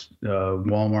 Kroger's,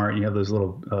 Walmart, you have those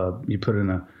little, you put in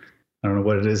I don't know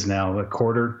what it is now, a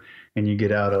quarter, and you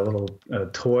get out a little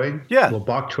toy. Yeah. Well,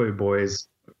 Bok Choy Boys.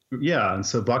 Yeah. And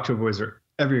so Bok Choy Boys are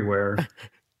everywhere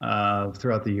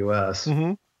throughout the U.S.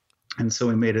 And so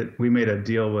we made a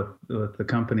deal with the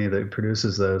company that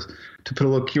produces those to put a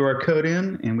little QR code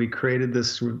in, and we created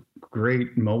this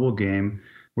great mobile game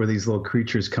where these little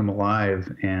creatures come alive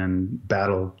and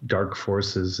battle dark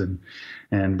forces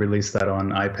and release that on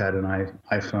iPad and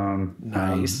iPhone.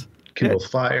 Nice. Kindle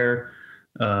Fire.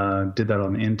 Did that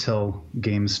on the Intel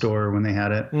Game Store when they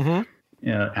had it,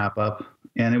 app up,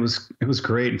 and it was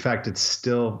great. In fact, it's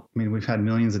still. I mean, we've had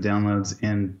millions of downloads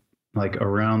in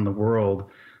around the world.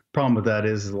 Problem with that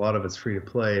is a lot of it's free to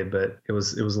play, but it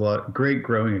was a great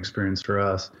growing experience for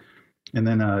us. And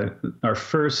then our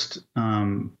first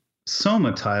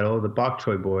Soma title, the Bok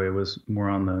Choy Boy, was more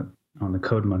on the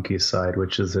Code Monkey side,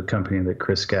 which is a company that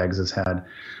Chris Skaggs has had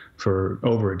for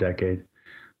over a decade.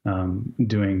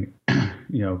 Doing,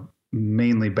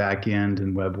 mainly back end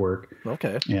and web work.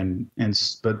 Okay.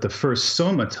 But the first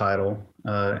Soma title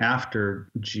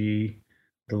after the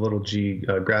little G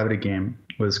Gravity game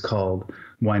was called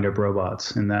Wind Up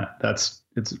Robots, and it's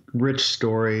a rich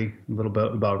story, a little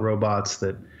bit about robots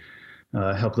that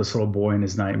help this little boy in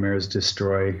his nightmares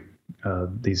destroy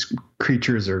these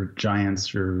creatures or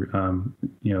giants or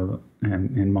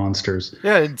and monsters.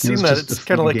 Yeah, it seemed that it's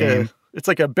kind of like game. It's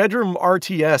like a bedroom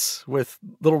RTS with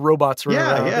little robots running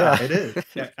around. Yeah, it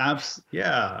is.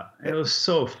 Yeah, it was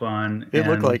so fun. It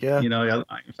looked like, yeah.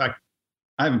 In fact,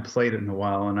 I haven't played it in a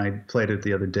while, and I played it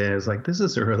the other day. I was like, this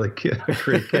is a really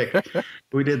great kick.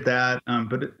 We did that,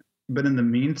 but in the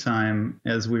meantime,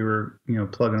 as we were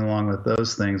plugging along with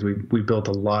those things, we built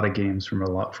a lot of games for a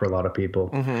lot of people,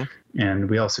 and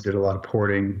we also did a lot of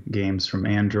porting games from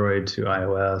Android to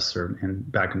iOS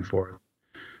and back and forth.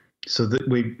 So that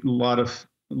a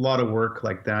lot of work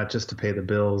like that just to pay the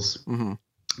bills,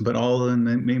 but all in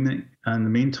the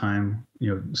meantime,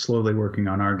 slowly working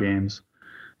on our games.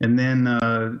 And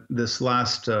then this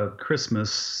last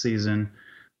Christmas season,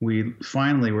 we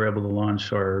finally were able to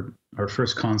launch our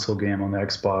first console game on the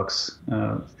Xbox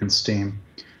and Steam.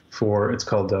 It's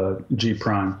called G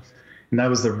Prime, and that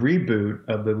was the reboot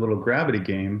of the little Gravity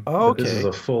game. Oh, okay. This is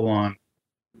a full-on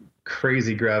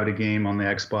crazy Gravity game on the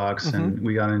Xbox, and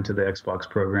we got into the Xbox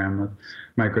program with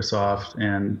Microsoft,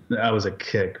 and that was a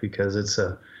kick because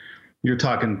you're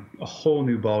talking a whole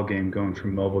new ball game going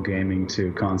from mobile gaming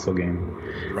to console gaming.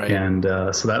 Right. And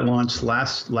so that launched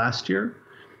last year,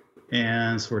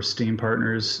 and so we're Steam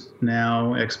partners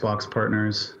now, Xbox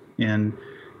partners, and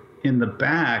in the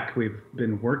back we've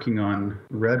been working on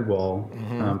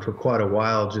Redwall for quite a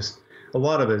while. Just a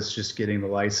lot of it's just getting the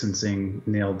licensing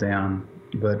nailed down.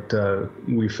 But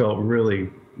we felt really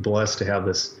blessed to have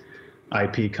this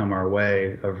IP come our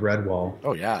way of Redwall.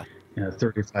 Oh, yeah.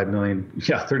 35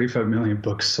 million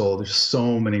books sold. There's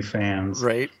so many fans.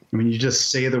 Right. I mean, you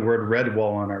just say the word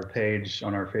Redwall on our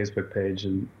Facebook page,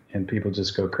 and people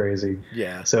just go crazy.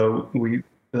 Yeah. So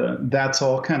that's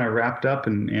all kind of wrapped up,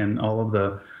 and all of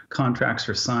the contracts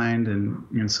are signed,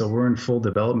 and so we're in full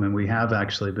development. We have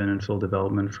actually been in full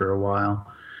development for a while,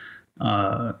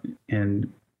 and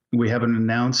we haven't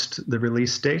announced the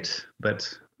release date,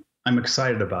 but I'm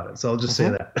excited about it. So I'll just say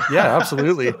that. Yeah,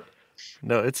 absolutely.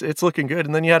 No, it's looking good.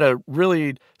 And then you had a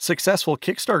really successful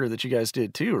Kickstarter that you guys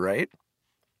did too, right?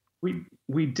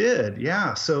 We did,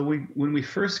 yeah. So when we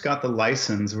first got the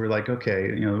license, we were like,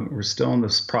 okay, we're still in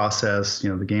this process.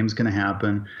 The game's going to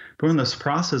happen, but in this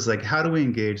process, like, how do we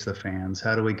engage the fans?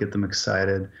 How do we get them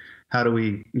excited? How do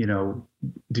we,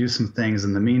 do some things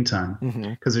in the meantime?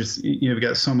 Because there's, you've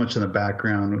got so much in the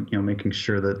background, making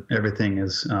sure that everything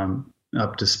is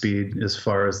up to speed as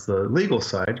far as the legal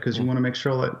side, because you want to make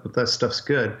sure that stuff's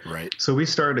good. Right. So we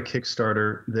started a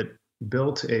Kickstarter that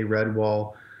built a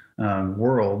Redwall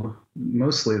world,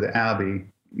 mostly the Abbey,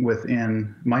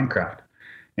 within Minecraft,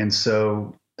 and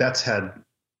so that's had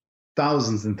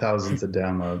thousands and thousands of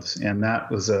downloads, and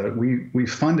that was we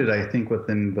funded, I think,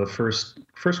 within the first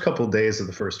couple of days of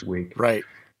the first week. Right.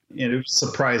 And it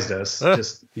surprised us.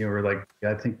 Just we're like,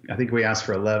 I think we asked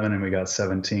for 11 and we got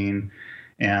 17,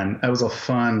 and that was a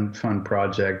fun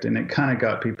project, and it kind of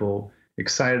got people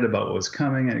excited about what was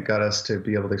coming, and it got us to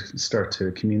be able to start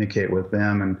to communicate with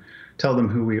them and tell them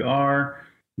who we are,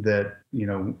 that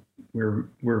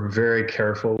we're very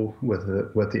careful with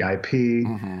the IP,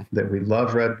 that we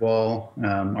love Redwall.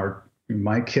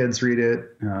 My kids read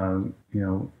it.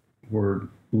 We're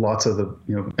lots of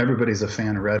everybody's a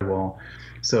fan of Redwall,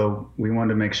 so we wanted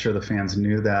to make sure the fans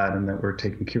knew that, and that we're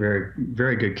taking very,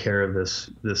 very good care of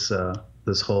this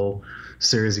whole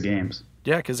series of games.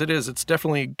 Yeah, because it's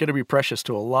definitely going to be precious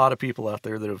to a lot of people out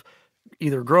there that have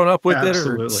either grown up with it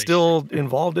or still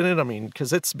involved in it. I mean,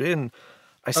 because it's been,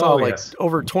 I saw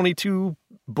over 22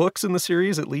 books in the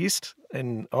series at least,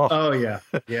 and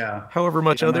yeah, however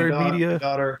much other media.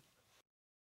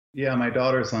 My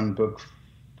daughter's on book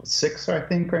 6, I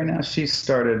think, right now. She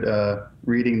started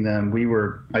reading them.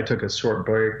 I took a short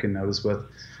break, and I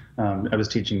was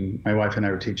teaching, my wife and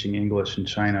I were teaching English in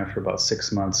China for about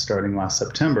 6 months starting last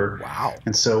September. Wow.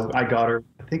 And so I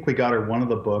think we got her one of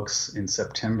the books in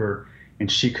September,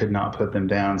 and she could not put them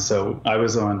down. So I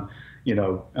was on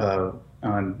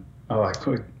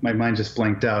my mind just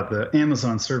blanked out. The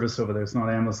Amazon service over there. It's not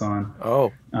Amazon.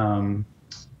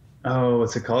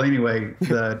 What's it called? Anyway,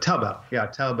 the Taobao. Yeah,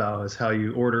 Taobao is how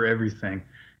you order everything.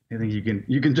 I think you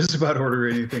can just about order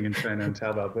anything in China on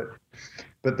Taobao,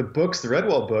 but the books, the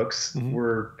Redwall books,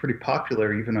 were pretty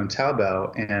popular even on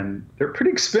Taobao, and they're pretty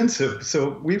expensive.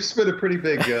 So we've spent a pretty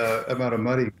big amount of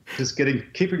money just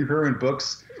keeping her in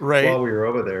books while we were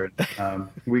over there.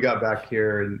 We got back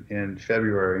here in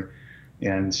February,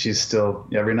 and she's still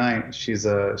every night. She's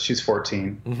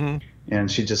 14, and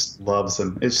she just loves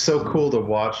them. It's so cool to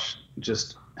watch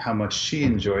just how much she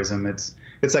enjoys them. It's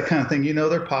that kind of thing.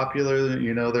 They're popular.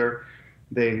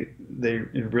 They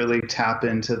really tap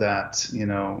into that,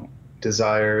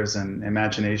 desires and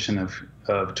imagination of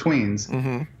tweens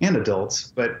and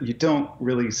adults, but you don't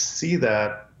really see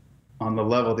that on the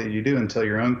level that you do until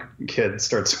your own kid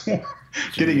starts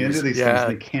getting into these things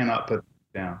they cannot put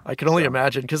down. I can only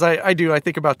imagine, because I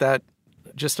think about that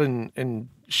just in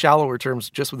shallower terms,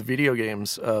 just with video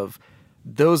games, of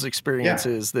those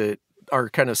experiences that are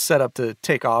kind of set up to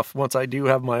take off once I do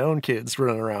have my own kids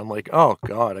running around. Like, oh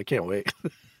God, I can't wait.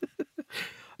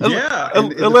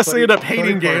 Unless they end up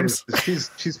hating games.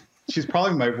 She's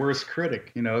probably my worst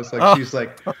critic. It's like she's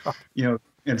like,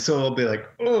 and so it'll be like,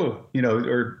 oh,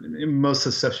 or most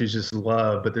of the stuff she's just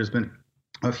love. But there's been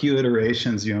a few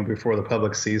iterations, before the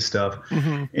public sees stuff,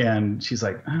 and she's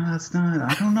like, oh, that's not.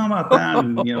 I don't know about that.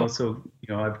 And so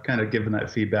I've kind of given that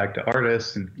feedback to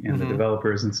artists and the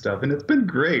developers and stuff, and it's been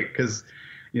great because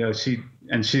she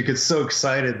gets so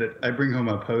excited that I bring home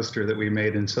a poster that we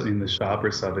made in the shop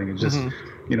or something, and just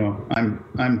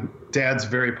I'm Dad's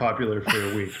very popular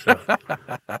for a week. So.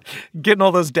 Getting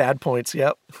all those dad points.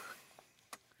 Yep.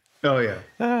 Oh yeah.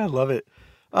 I love it.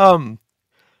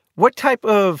 What type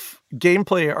of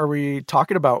gameplay are we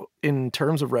talking about in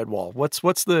terms of Redwall? What's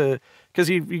because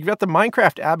you've got the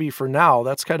Minecraft Abbey for now.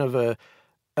 That's kind of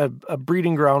a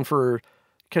breeding ground for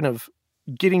kind of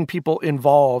getting people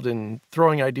involved and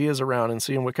throwing ideas around and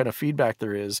seeing what kind of feedback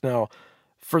there is. Now,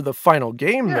 for the final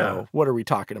game, though, what are we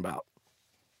talking about?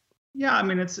 Yeah, I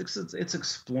mean, it's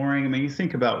exploring. I mean, you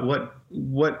think about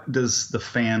what does the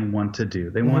fan want to do?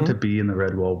 They want to be in the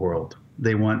Redwall world.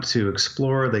 They want to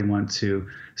explore. They want to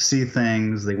see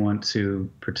things. They want to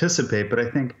participate. But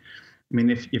I think,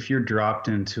 if you're dropped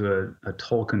into a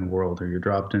Tolkien world, or you're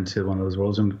dropped into one of those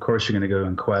worlds, and of course you're going to go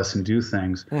and quest and do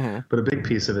things. But a big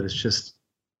piece of it is just,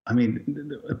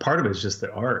 a part of it is just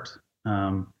the art.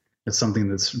 It's something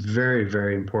that's very,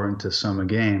 very important to Soma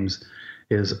Games,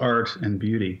 is art and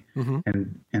beauty.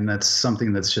 And that's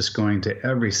something that's just going to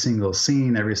every single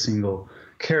scene, every single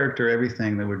character.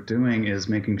 Everything that we're doing is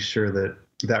making sure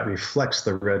that reflects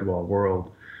the Redwall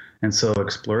world. And so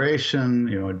exploration,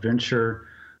 adventure,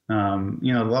 a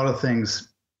lot of things,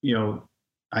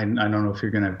 I don't know if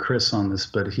you're going to have Chris on this,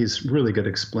 but he's really good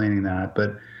explaining that.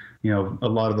 But, a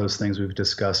lot of those things we've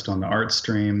discussed on the art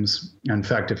streams. In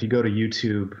fact, if you go to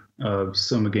YouTube,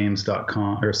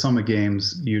 somagames.com or Soma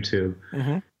Games YouTube,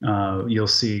 you'll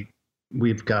see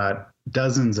we've got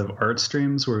dozens of art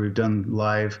streams where we've done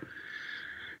live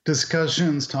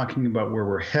discussions talking about where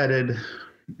we're headed.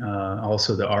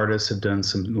 Also, the artists have done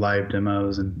some live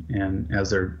demos and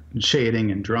as they're shading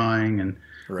and drawing and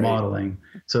modeling.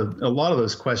 So a lot of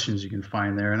those questions you can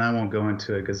find there, and I won't go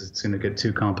into it because it's going to get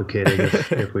too complicated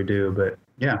if we do. But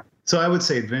yeah, so I would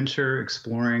say adventure,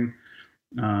 exploring,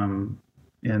 and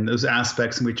those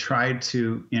aspects. And we tried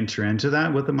to enter into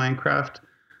that with the Minecraft,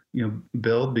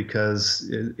 build, because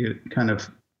it kind of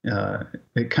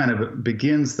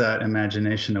begins that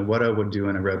imagination of what I would do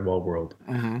in a Redwall world.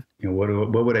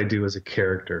 What would I do as a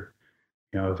character?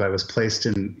 If I was placed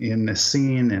in a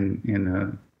scene and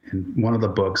in one of the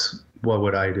books, what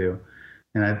would I do?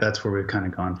 And that's where we've kind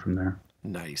of gone from there.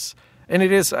 Nice. And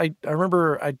it is, I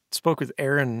remember I spoke with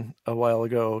Erin a while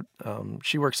ago.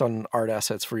 She works on art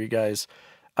assets for you guys.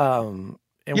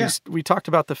 We talked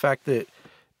about the fact that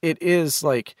it is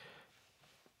like,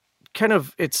 kind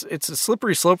of, it's a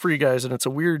slippery slope for you guys, and it's a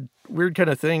weird kind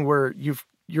of thing where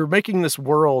you're making this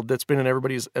world that's been in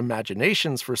everybody's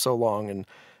imaginations for so long,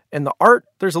 and the art,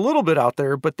 there's a little bit out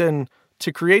there, but then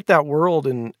to create that world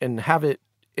and have it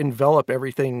envelop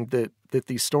everything that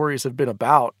these stories have been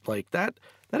about, like that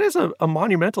is a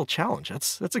monumental challenge.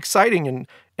 That's exciting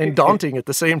and daunting at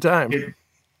the same time.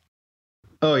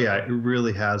 Oh yeah, it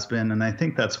really has been, and I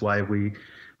think that's why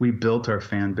we built our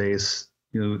fan base.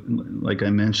 Like I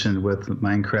mentioned with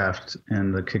Minecraft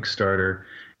and the Kickstarter,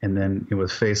 and then with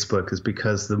Facebook, is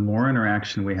because the more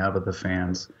interaction we have with the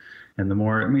fans, and the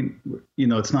more,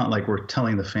 it's not like we're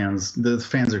telling the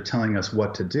fans are telling us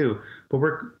what to do, but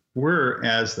we're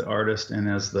as the artist and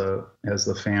as the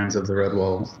fans of the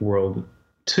Redwall world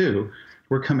too,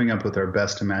 we're coming up with our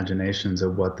best imaginations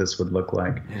of what this would look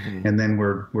like. And then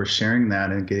we're sharing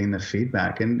that and getting the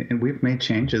feedback, and we've made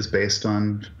changes based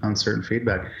on certain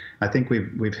feedback. I think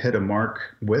we've hit a mark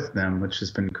with them, which has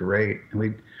been great.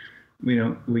 And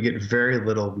we get very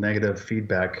little negative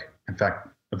feedback. In fact,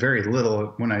 very little.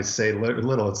 When I say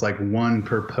little, it's like one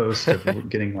per post of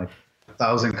getting like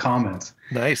 1,000 comments.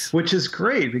 Nice. Which is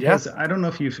great, because I don't know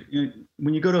if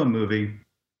when you go to a movie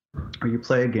or you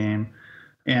play a game,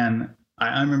 and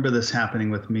I remember this happening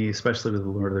with me, especially with the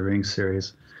Lord of the Rings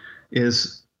series,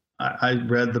 is I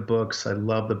read the books, I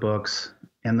love the books,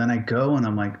 and then I go and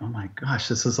I'm like, oh my gosh,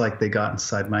 this is like they got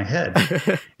inside my head.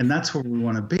 And that's where we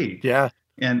want to be. Yeah.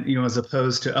 And, as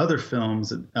opposed to other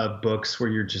films, books where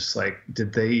you're just like,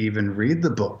 did they even read the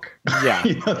book? Yeah.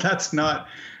 That's not.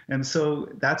 And so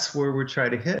that's where we try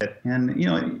to hit.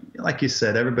 And, like you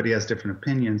said, everybody has different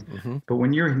opinions. Mm-hmm. But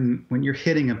when you're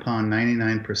hitting upon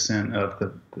 99%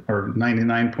 or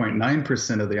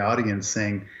 99.9% of the audience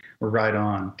saying, we're right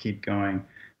on, keep going,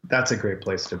 that's a great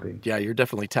place to be. Yeah, you're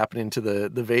definitely tapping into the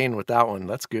vein with that one.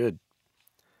 That's good.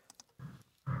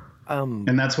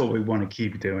 And that's what we want to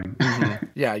keep doing. Mm-hmm.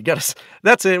 Yeah, you gotta.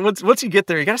 That's it. Once you get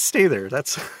there, you gotta stay there.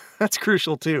 That's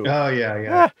crucial too. Oh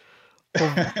yeah.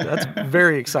 Well, that's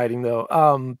very exciting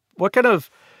though. What kind of,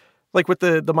 like with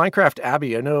the Minecraft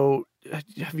Abbey? I know.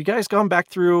 Have you guys gone back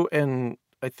through, and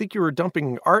I think you were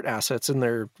dumping art assets in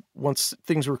there once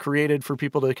things were created for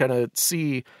people to kind of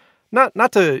see, not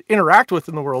to interact with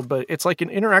in the world, but it's like an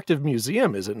interactive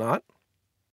museum, is it not?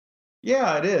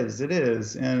 Yeah, it is. It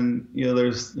is. And,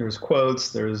 there's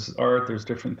quotes, there's art, there's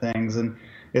different things. And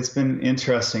it's been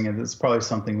interesting. And it's probably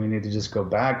something we need to just go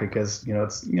back because,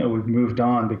 we've moved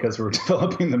on because we're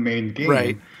developing the main game.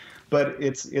 Right. But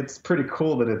it's pretty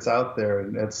cool that it's out there.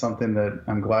 And it's something that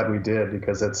I'm glad we did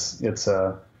because I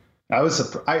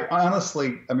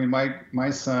honestly, my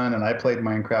son, and I played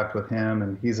Minecraft with him,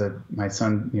 and my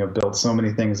son, built so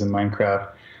many things in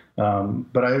Minecraft.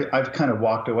 But I've kind of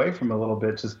walked away from it a little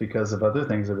bit just because of other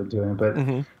things I've been doing. But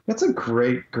mm-hmm. It's a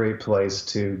great place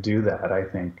to do that, I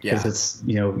think. Because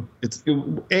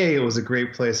it was a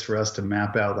great place for us to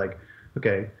map out, like,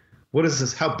 okay, what is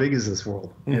this? How big is this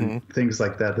world? Mm-hmm. And things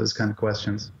like that, those kind of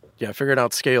questions. Yeah, figuring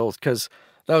out scales, because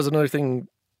that was another thing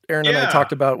Aaron and I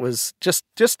talked about was just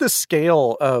the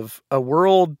scale of a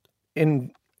world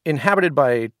inhabited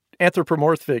by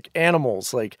anthropomorphic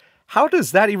animals. Like, how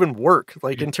does that even work?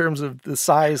 Like in terms of the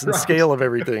size and scale of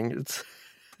everything? It's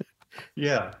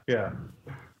yeah.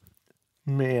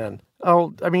 Man.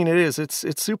 Oh, I mean, it is. It's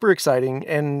super exciting.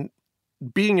 And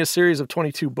being a series of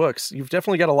 22 books, you've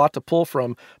definitely got a lot to pull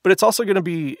from, but it's also going to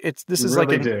be, this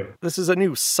is a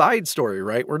new side story,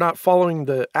 right? We're not following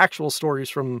the actual stories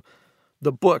from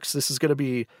the books. This is going to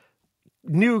be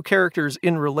new characters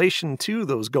in relation to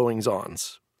those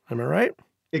goings-ons. Am I right?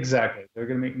 Exactly. They're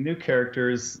going to make new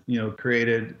characters,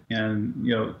 created, and,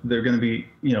 they're going to be,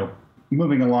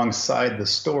 moving alongside the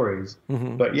stories.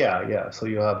 Mm-hmm. But yeah. So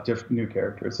you'll have different new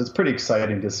characters. It's pretty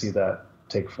exciting to see that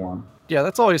take form. Yeah,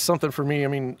 that's always something for me. I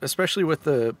mean, especially with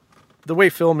the way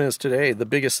film is today, the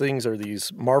biggest things are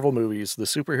these Marvel movies, the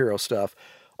superhero stuff.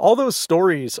 All those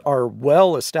stories are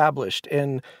well established,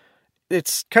 and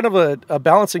it's kind of a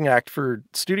balancing act for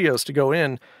studios to go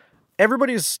in.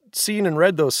 Everybody's seen and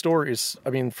read those stories. I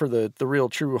mean, for the real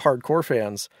true hardcore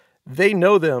fans, they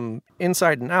know them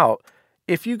inside and out.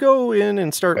 If you go in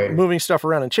and start moving stuff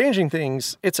around and changing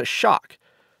things, it's a shock.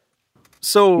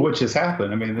 So, which has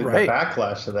happened. I mean, the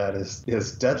backlash to that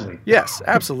is deadly. Yes,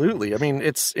 absolutely. I mean,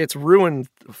 it's ruined,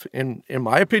 in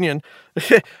my opinion,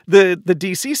 the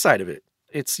DC side of it.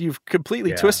 You've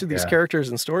completely twisted these characters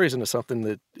and stories into something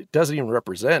that doesn't even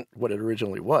represent what it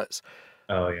originally was.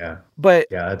 Oh yeah. But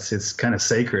yeah, it's kind of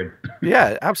sacred.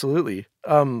 Yeah, absolutely.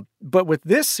 But with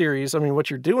this series, I mean, what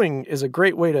you're doing is a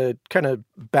great way to kind of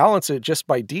balance it just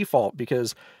by default,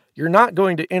 because you're not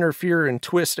going to interfere and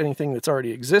twist anything that's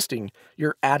already existing.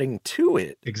 You're adding to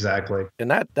it. Exactly.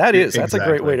 And that's a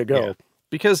great way to go,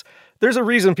 because there's a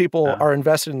reason people are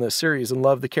invested in this series and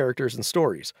love the characters and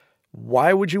stories.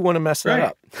 Why would you want to mess that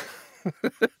up?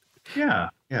 Yeah,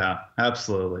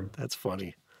 absolutely. That's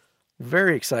funny.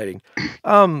 Very exciting.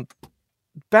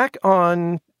 Back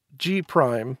on G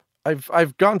Prime,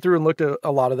 I've gone through and looked at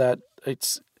a lot of that.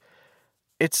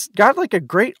 It's got like a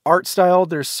great art style.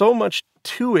 There's so much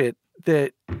to it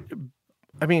that,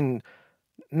 I mean,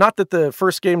 not that the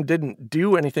first game didn't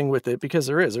do anything with it, because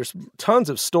there's tons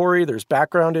of story, there's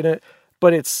background in it,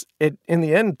 but in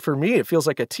the end, for me, it feels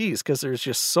like a tease because there's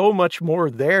just so much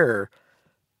more there.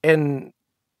 And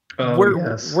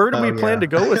where do we plan to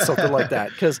go with something like that?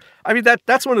 Because I mean,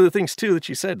 that's one of the things too that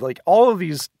you said, like all of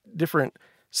these different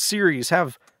series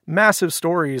have massive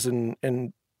stories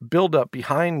and build up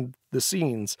behind the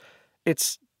scenes.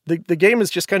 It's the game is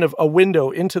just kind of a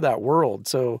window into that world.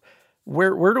 So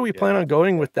where do we plan on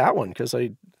going with that one? Because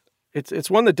it's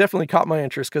one that definitely caught my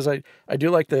interest, because I do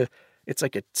like it's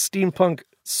like a steampunk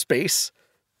space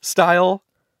style.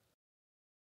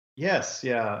 Yes,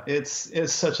 yeah, it's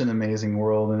such an amazing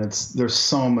world, and there's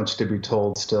so much to be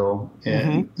told still,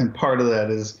 and part of that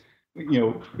is,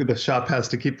 the shop has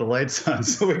to keep the lights on,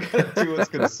 so we got to do what's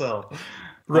going to sell,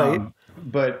 right?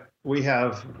 But we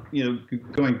have,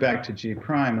 going back to G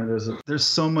Prime, and there's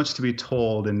so much to be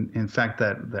told, and in fact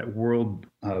that world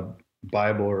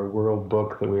Bible or world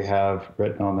book that we have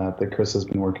written on that Chris has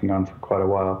been working on for quite a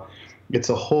while. It's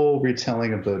a whole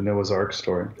retelling of the Noah's Ark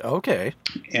story. Okay.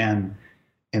 And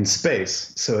in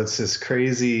space. So it's this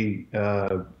crazy,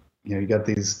 you got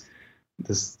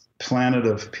this planet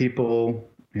of people,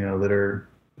 they're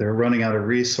running out of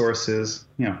resources,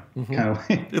 kind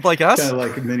of like us, kind of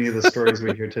like many of the stories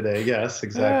we hear today. Yes,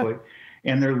 exactly.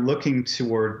 And they're looking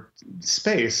toward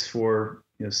space for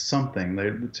something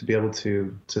to be able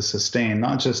to sustain,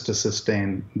 not just to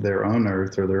sustain their own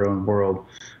Earth or their own world,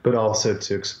 but also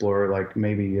to explore, like,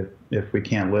 maybe if we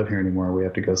can't live here anymore, we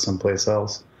have to go someplace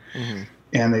else. Mm-hmm.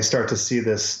 And they start to see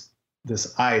this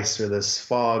ice or this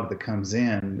fog that comes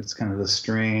in. It's kind of this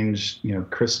strange,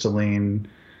 crystalline,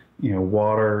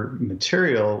 water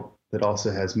material that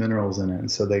also has minerals in it. And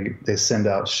so they send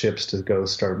out ships to go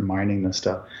start mining this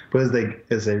stuff. But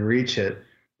as they reach it,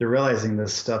 they're realizing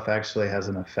this stuff actually has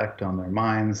an effect on their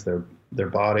minds, their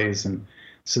bodies, and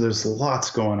so there's lots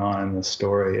going on in this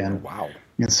story. And wow.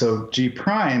 And so G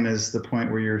Prime is the point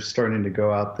where you're starting to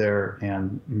go out there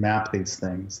and map these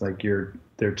things. Like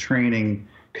they're training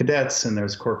cadets, and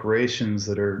there's corporations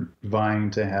that are vying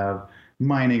to have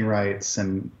mining rights,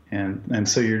 and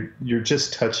so you're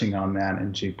just touching on that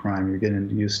in G Prime. You're getting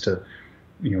used to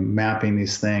mapping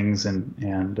these things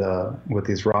and with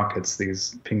these rockets,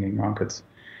 these pinging rockets.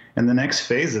 And the next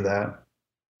phase of that,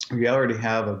 we already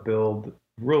have a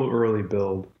real early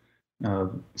build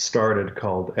started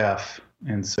called F.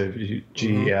 And so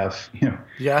G, F,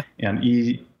 yeah, and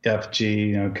E, F,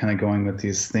 G, kind of going with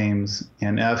these themes.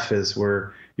 And F is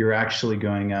where you're actually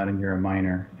going out and you're a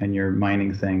miner and you're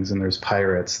mining things, and there's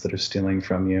pirates that are stealing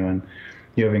from you, and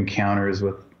you have encounters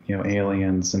with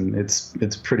aliens, and it's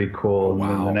pretty cool. Wow.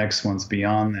 And then the next one's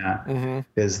beyond that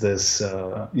is this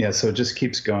so it just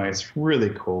keeps going. It's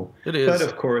really cool. It is. But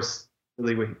of course,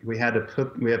 really we have to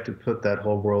put that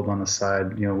whole world on the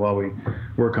side while we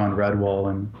work on Redwall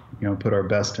and put our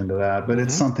best into that. But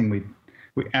it's something we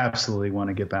absolutely want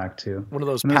to get back to. One of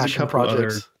those passion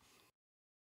projects.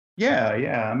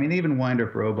 Yeah. I mean, even Wind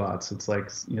Up Robots, it's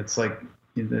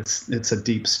a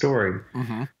deep story,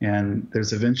 and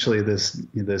there's eventually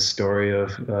this story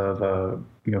of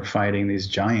fighting these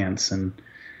giants, and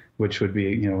which would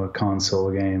be a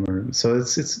console game, or so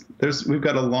we've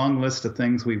got a long list of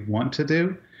things we want to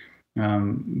do,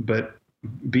 but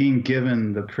being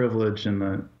given the privilege and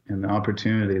the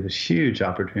opportunity, this huge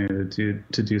opportunity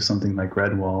to do something like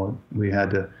Redwall, we had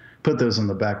to put those on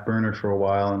the back burner for a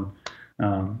while,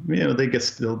 and they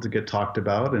still get talked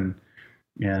about, and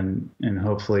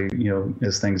hopefully,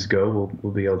 as things go,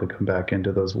 we'll be able to come back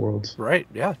into those worlds. Right.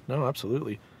 Yeah. No,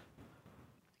 absolutely.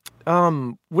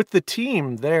 With the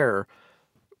team there,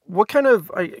 what kind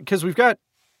of, because we've got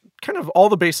kind of all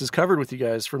the bases covered with you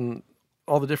guys from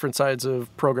all the different sides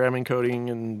of programming, coding,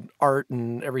 and art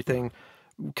and everything.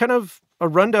 Kind of a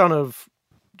rundown of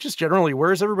just generally,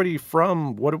 where is everybody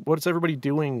from? What's everybody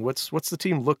doing? What's the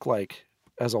team look like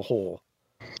as a whole?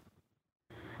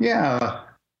 Yeah.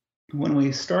 When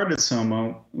we started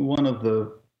SOMO, one of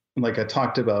the, like I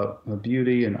talked about,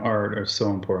 beauty and art are so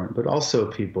important, but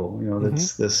also people.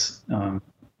 That's this.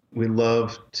 We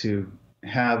love to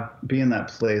be in that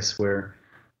place where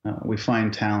we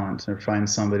find talent or find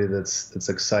somebody that's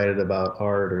excited about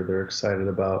art, or they're excited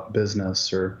about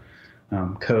business or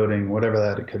coding, whatever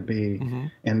that it could be,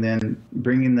 and then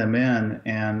bringing them in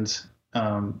and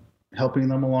helping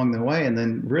them along the way, and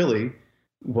then really,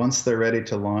 once they're ready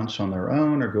to launch on their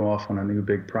own or go off on a new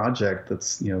big project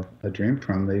that's a dream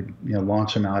from, they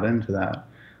launch them out into that,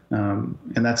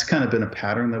 and that's kind of been a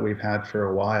pattern that we've had for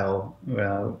a while.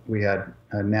 We had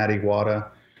Natty Wada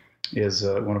is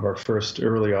one of our first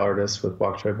early artists with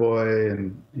Bok Choy Boy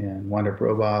and Wind Up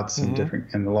Robots and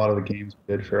a lot of the games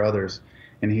we did for others,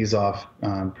 and he's off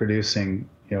producing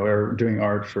or doing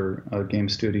art for a game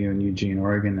studio in Eugene,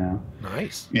 Oregon now.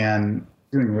 Nice. And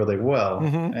doing really well.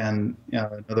 And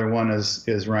another one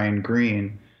is Ryan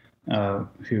Green,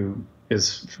 who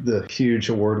is the huge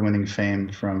award-winning fame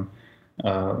from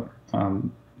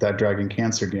that Dragon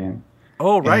Cancer game.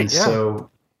 Oh, right. And so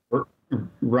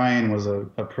Ryan was a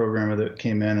programmer that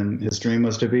came in, and his dream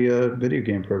was to be a video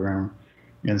game programmer.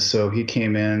 And so he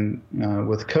came in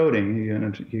with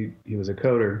coding. He was a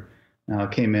coder.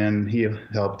 Came in, he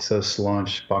helped us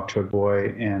launch Bok Choy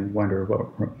Boy and Wind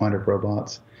Up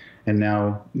Robots. And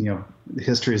now,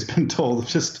 history has been told,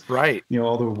 just right.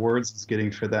 All the awards he's getting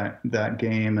for that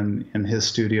game, and his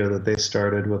studio that they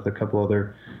started with a couple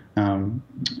other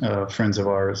friends of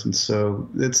ours. And so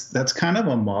that's kind of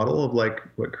a model of like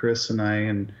what Chris and I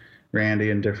and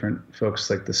Randy and different folks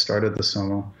like the start of the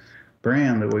SOMO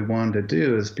brand that we wanted to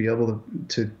do, is be able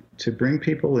to to bring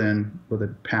people in with a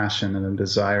passion and a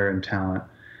desire and talent,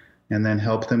 and then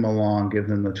help them along, give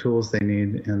them the tools they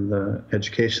need and the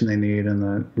education they need and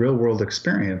the real world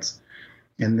experience.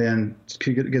 And then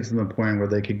get to the point where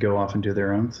they could go off and do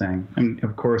their own thing. And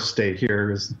of course, stay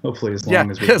here hopefully as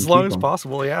long as we can as long keep as them.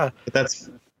 possible. Yeah. But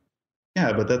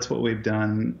that's what we've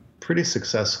done pretty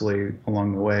successfully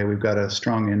along the way. We've got a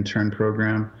strong intern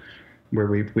program where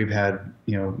we've had,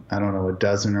 I don't know, a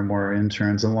dozen or more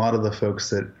interns. And a lot of the folks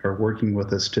that are working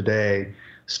with us today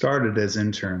started as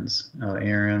interns.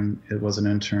 Aaron, it was an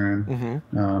intern.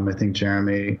 Mm-hmm. I think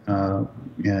Jeremy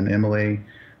and Emily.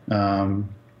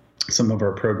 Some of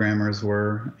our programmers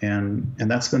were, and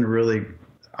that's been really,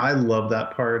 I love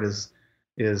that part is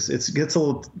it gets a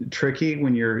little tricky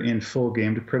when you're in full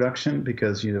game production,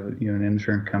 because you have an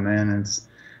intern come in, and it's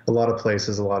a lot of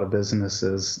places, a lot of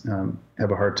businesses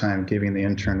have a hard time giving the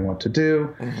intern what to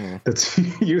do that's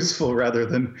useful rather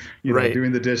than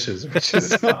doing the dishes, which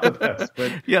is not the best.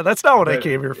 But yeah, that's not what I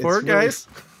came here for, guys.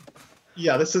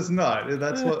 Yeah, this is not.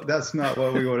 That's not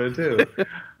what we want to do.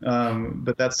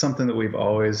 But that's something that we've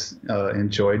always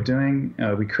enjoyed doing.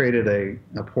 We created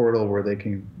a portal where they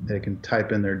can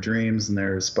type in their dreams and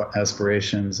their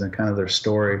aspirations and kind of their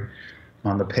story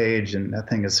on the page, and that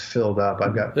thing is filled up.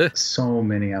 I've got so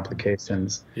many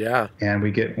applications. Yeah, and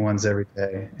we get ones every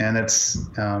day, and it's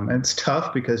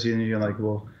tough because you're like,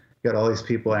 well, you got all these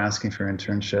people asking for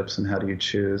internships, and how do you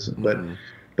choose? But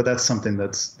that's something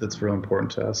that's real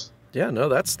important to us. Yeah, no,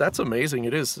 that's amazing.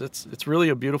 It is. It's really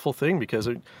a beautiful thing, because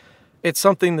it's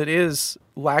something that is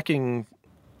lacking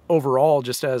overall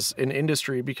just as an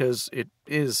industry, because it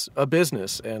is a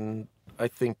business. And I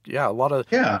think,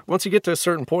 once you get to a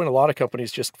certain point, a lot of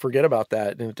companies just forget about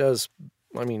that. And it does,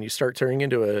 you start turning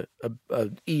into a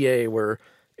EA where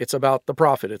it's about the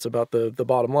profit. It's about the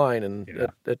bottom line. And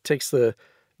it takes the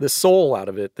soul out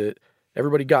of it that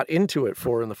everybody got into it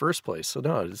for in the first place. So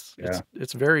no,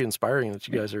 it's very inspiring that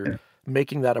you guys are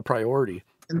making that a priority.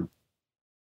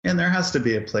 And there has to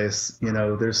be a place,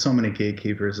 there's so many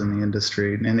gatekeepers in the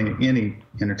industry, any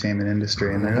entertainment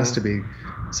industry, and there has to be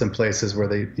some places where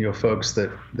they, folks that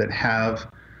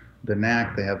have the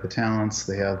knack, they have the talents,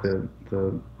 they have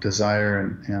the desire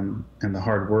and the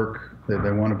hard work, they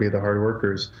want to be the hard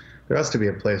workers. There has to be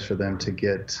a place for them to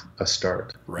get a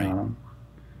start. Right.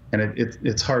 And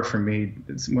it's hard for me.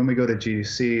 When we go to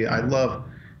GDC, I love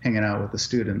hanging out with the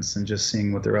students and just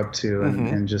seeing what they're up to,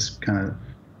 and just kind of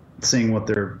seeing what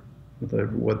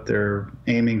they're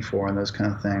aiming for and those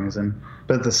kind of things.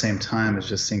 But at the same time, it's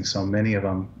just seeing so many of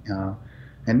them,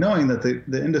 and knowing that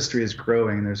the industry is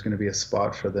growing. There's going to be a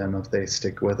spot for them if they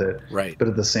stick with it. Right. But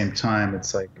at the same time,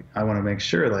 it's like I want to make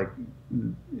sure, like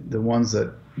the ones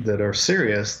that are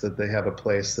serious, that they have a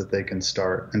place that they can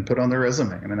start and put on their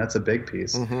resume. That's a big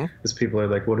piece, because people are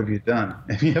like, what have you done?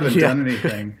 If you haven't done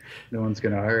anything, no one's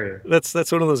going to hire you.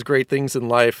 That's one of those great things in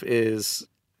life, is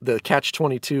the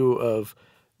catch-22 of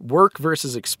work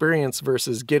versus experience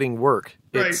versus getting work.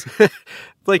 It's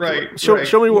like,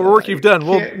 show me what work you've done.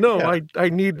 Well, no, I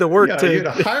need the work to... You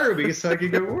got to hire me so I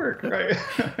can get work, right?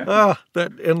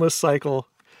 That endless cycle.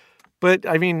 But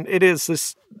it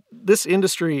is this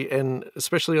industry, and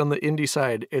especially on the indie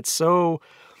side, it's so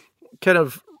kind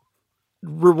of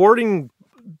rewarding,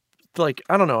 like,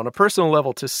 I don't know, on a personal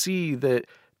level, to see that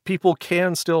people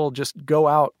can still just go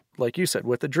out, like you said,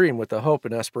 with a dream, with a hope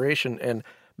and aspiration, and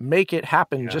make it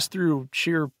happen just through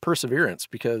sheer perseverance.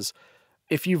 Because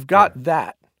if you've got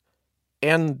that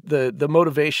and the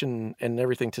motivation and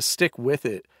everything to stick with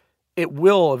it, it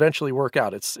will eventually work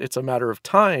out. It's a matter of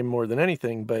time more than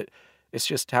anything, but it's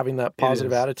just having that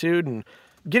positive attitude and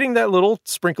getting that little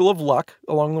sprinkle of luck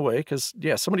along the way. Because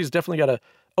somebody's definitely got to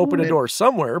open a door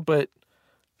somewhere, but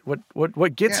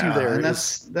what gets you there? And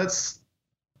that's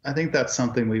I think that's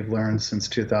something we've learned since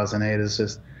 2008 is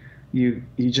just you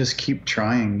just keep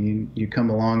trying. You come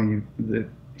along and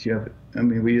you have.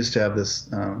 We used to have this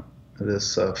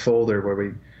folder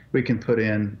where we can put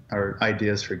in our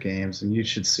ideas for games, and you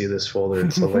should see this folder.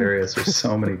 It's hilarious. There's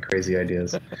so many crazy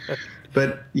ideas.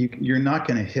 But you're not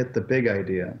going to hit the big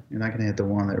idea. You're not going to hit the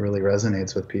one that really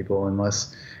resonates with people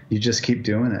unless you just keep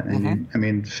doing it.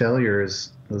 And failure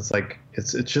is like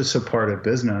it's just a part of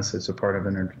business. It's a part of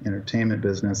entertainment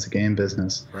business, the game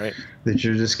business. Right. That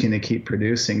you're just going to keep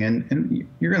producing, and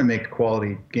you're going to make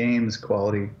quality games,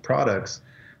 quality products,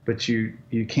 but you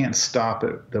can't stop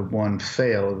at the one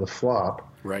fail or the flop.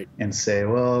 Right. And say,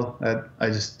 well,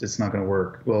 it's not going to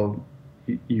work. Well,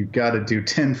 you got to do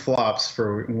 10 flops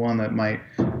for one that might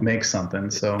make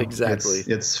something. So exactly,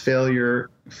 it's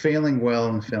failing well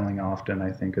and failing often,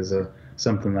 I think, is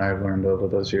something that I've learned over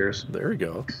those years. There we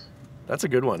go. That's a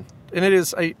good one. And it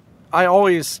is, I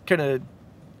always kind of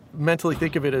mentally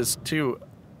think of it as too,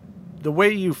 the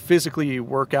way you physically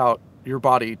work out your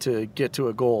body to get to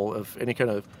a goal of any kind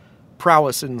of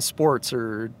prowess in sports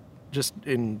or just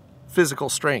in physical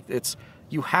strength. It's,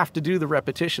 you have to do the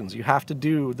repetitions. You have to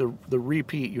do the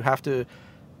repeat. You have to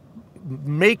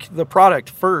make the product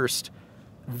first,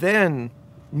 then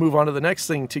move on to the next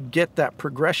thing to get that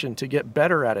progression, to get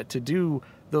better at it, to do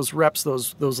those reps,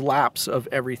 those laps of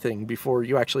everything before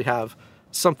you actually have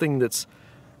something that's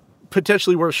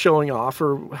potentially worth showing off,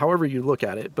 or however you look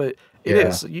at it. But it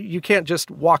is. You can't just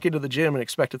walk into the gym and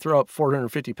expect to throw up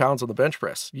 450 pounds on the bench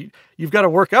press. You've got to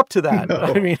work up to that. No.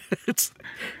 I mean, it's,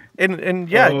 and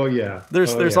yeah,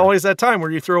 there's always that time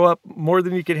where you throw up more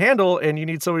than you can handle and you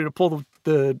need somebody to pull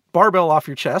the barbell off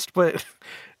your chest. But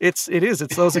it's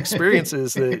those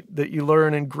experiences that you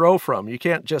learn and grow from. You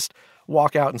can't just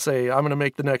walk out and say, I'm going to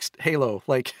make the next Halo.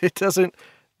 Like, it doesn't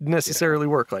necessarily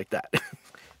work like that.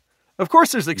 Of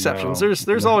course, there's exceptions.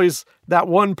 There's always that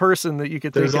one person that you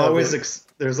could think of.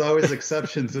 There's always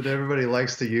exceptions, and everybody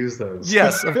likes to use those.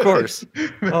 Yes, of course.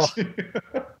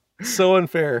 So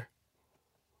unfair.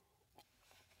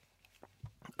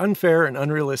 Unfair and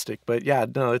unrealistic. But yeah,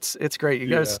 no, it's great. You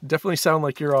guys definitely sound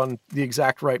like you're on the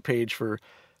exact right page for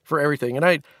everything.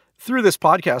 And through this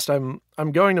podcast,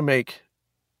 I'm going to make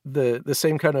the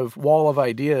same kind of wall of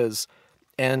ideas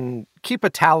and keep a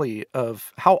tally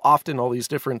of how often all these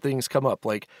different things come up.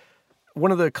 Like,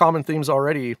 one of the common themes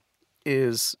already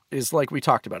is like we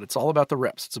talked about. It's all about the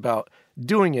reps. It's about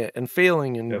doing it and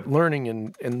failing and learning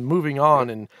and moving on.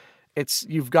 And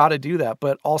you've got to do that.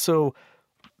 But also,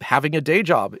 having a day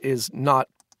job is not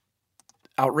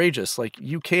outrageous. Like,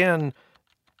 you can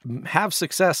have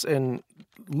success and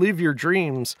live your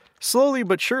dreams slowly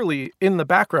but surely in the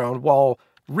background while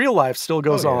real life still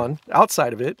goes on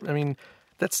outside of it. I mean,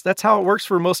 that's how it works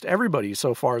for most everybody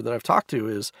so far that I've talked to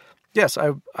is, yes,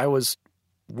 I was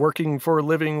working for a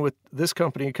living with this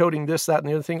company, coding this, that, and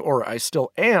the other thing, or I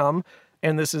still am,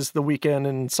 and this is the weekend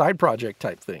and side project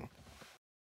type thing.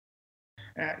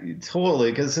 Totally,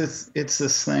 because it's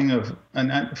this thing of,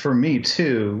 and for me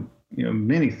too,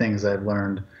 many things I've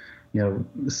learned,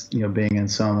 being in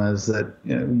Soma is that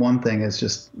one thing is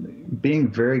just being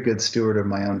very good steward of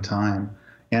my own time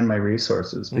and my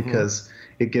resources, because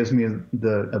it gives me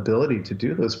the ability to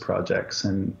do those projects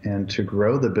and to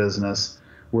grow the business.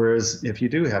 Whereas if you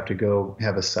do have to go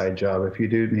have a side job, if you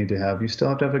do need to have, you still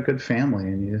have to have a good family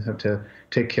and you have to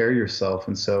take care of yourself.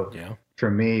 And so for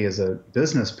me as a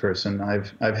business person,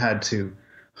 I've had to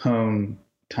hone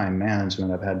time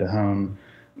management. I've had to hone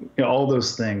all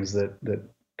those things that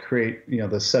create,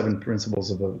 the 7 principles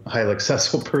of a highly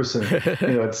successful person.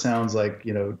 It sounds like,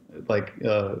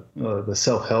 the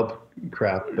self-help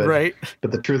crap,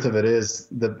 but the truth of it is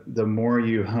the more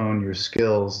you hone your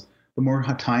skills, the more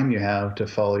time you have to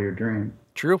follow your dream.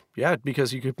 True. Yeah.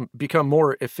 Because you could become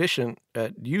more efficient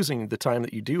at using the time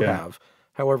that you do have,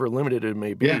 however limited it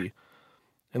may be,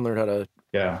 and learn how to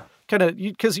kind of,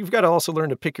 because you've got to also learn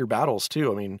to pick your battles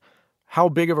too. I mean, how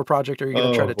big of a project are you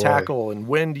going to try to tackle, and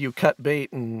when do you cut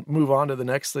bait and move on to the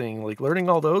next thing? Like, learning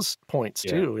all those points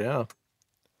too.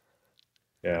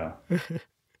 Yeah.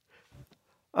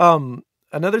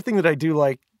 Another thing that I do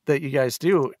like that you guys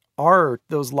do are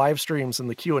those live streams and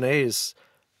the Q&As,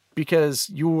 because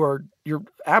you're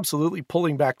absolutely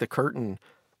pulling back the curtain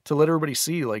to let everybody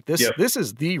see, like, this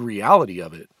is the reality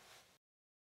of it.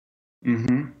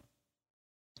 Mm-hmm.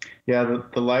 Yeah,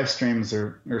 the live streams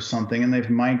are something, and they've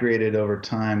migrated over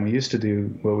time. We used to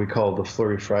do what we called the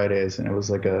Flurry Fridays, and it was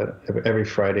like every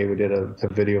Friday we did a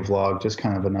video vlog, just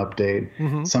kind of an update.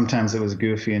 Mm-hmm. Sometimes it was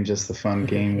goofy and just the fun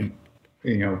game,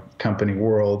 company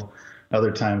world.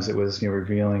 Other times it was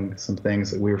revealing some things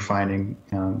that we were finding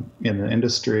in the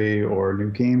industry or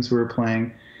new games we were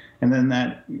playing. And then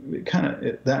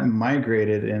that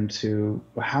migrated into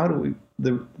how do we,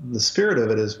 the spirit of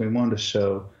it is we wanted to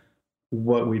show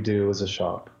what we do as a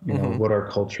shop, what our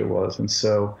culture was. And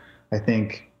so I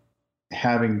think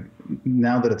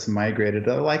now that it's migrated,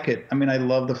 I like it. I mean, I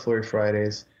love the Flurry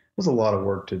Fridays. It was a lot of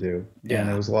work to do, and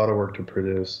it was a lot of work to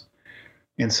produce.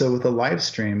 And so with the live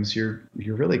streams, you're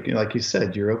really, like you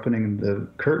said, you're opening the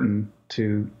curtain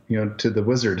to the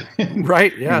wizard,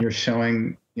 right? Yeah. And you're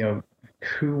showing,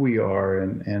 who we are.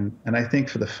 And I think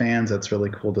for the fans, that's really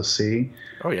cool to see.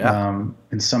 Oh yeah.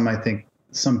 And I think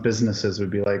some businesses would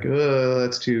be like, oh,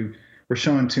 we're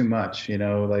showing too much,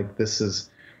 like this is,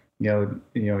 you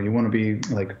want to be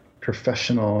like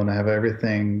professional and have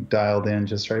everything dialed in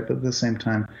just right. But at the same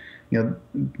time,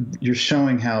 you're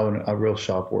showing how a real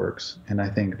shop works. And I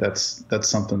think that's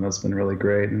something that's been really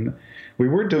great. And we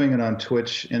were doing it on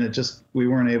Twitch, and we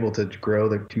weren't able to grow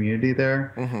the community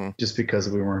there just because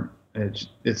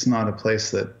it's not a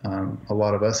place that a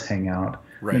lot of us hang out.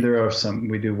 Right. And there are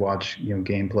we do watch,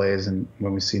 gameplays, and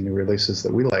when we see new releases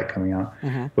that we like coming out,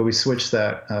 but we switched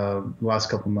that last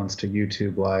couple months to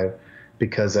YouTube Live,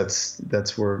 because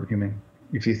that's where,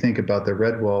 if you think about the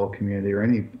Redwall community or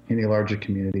any larger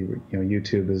community,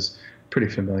 YouTube is pretty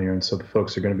familiar, and so the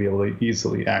folks are going to be able to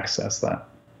easily access that.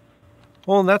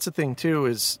 Well, and that's the thing too,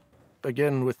 is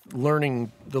again, with the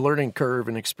learning curve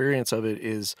and experience of it,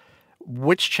 is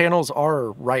which channels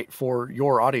are right for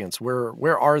your audience.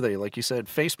 Where are they? Like you said,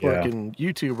 Facebook and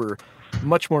YouTube are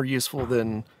much more useful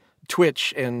than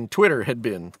Twitch and Twitter had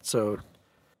been. So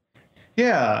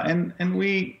yeah, and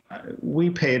we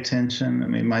pay attention. I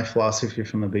mean, my philosophy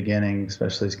from the beginning,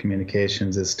 especially as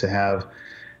communications, is to have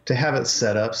it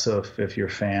set up so if your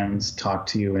fans talk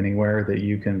to you anywhere, that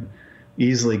you can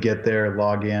easily get there,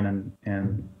 log in,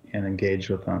 and engage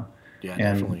with them. Yeah,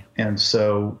 definitely. And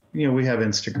so, we have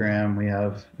Instagram. We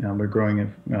have we're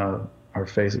growing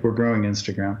we're growing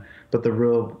Instagram, but the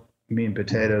real meat and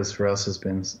potatoes for us has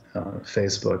been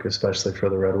Facebook, especially for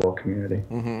the Redwall community.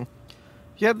 Mm-hmm.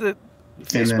 Yeah,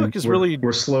 Facebook is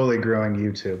we're slowly growing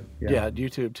YouTube. Yeah,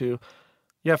 YouTube too.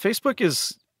 Yeah, Facebook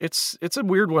is it's a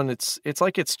weird one. It's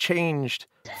like it's changed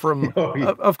from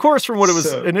of course from what it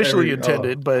was initially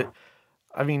intended, but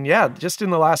I mean, yeah, just in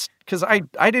the last, because I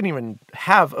didn't even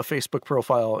have a Facebook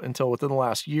profile until within the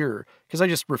last year, because I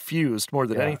just refused more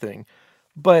than anything.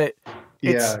 But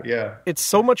it's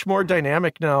so much more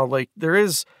dynamic now. Like, there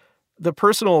is the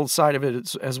personal side of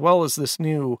it, as well as this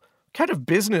new kind of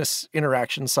business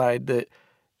interaction side, that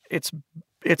it's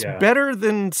better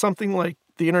than something like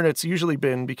the internet's usually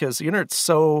been, because the internet's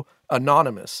so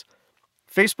anonymous.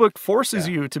 Facebook forces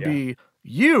you to be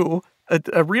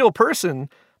a real person,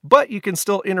 but you can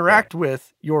still interact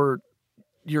with your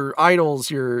idols,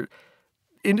 your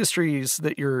industries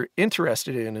that you're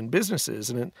interested in, and businesses.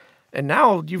 And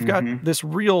now you've got this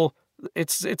real,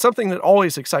 it's something that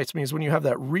always excites me, is when you have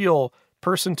that real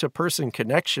person to person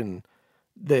connection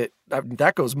that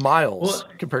goes miles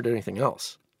compared to anything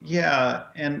else. Yeah.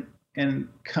 And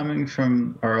coming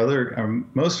from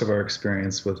most of our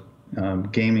experience with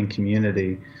gaming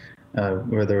community,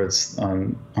 whether it's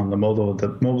on the mobile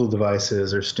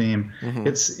devices or Steam,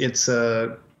 it's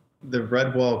the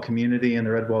Redwall community and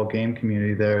the Redwall game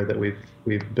community there that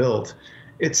we've built.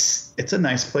 It's a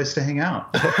nice place to hang out.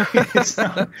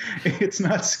 It's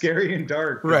not scary and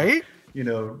dark, right?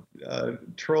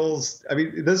 Trolls. I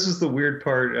mean, this is the weird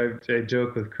part. I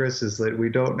joke with Chris, is that we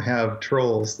don't have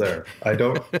trolls there.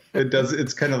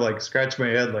 It's kind of like scratch my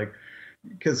head, like,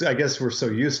 because I guess we're so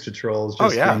used to trolls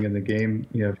just being in the game,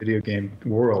 video game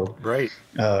world. Right.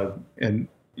 And,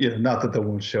 not that they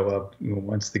won't show up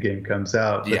once the game comes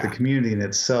out, but the community in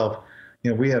itself,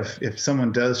 we have, if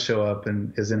someone does show up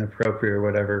and is inappropriate or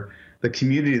whatever, the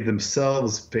community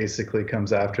themselves basically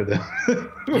comes after them.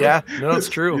 Yeah, no, it's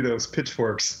true. It's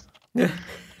pitchforks.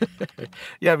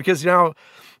 Yeah, because now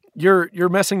you're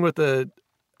messing with a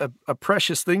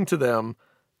precious thing to them.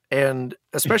 And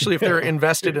especially if they're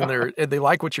invested in and they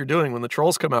like what you're doing, when the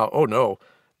trolls come out, oh no,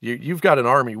 you've got an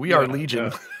army. We are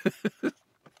Legion.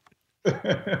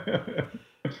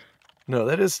 No,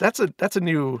 that's a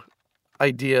new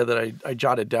idea that I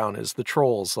jotted down, is the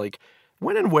trolls. Like,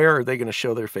 when and where are they going to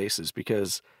show their faces?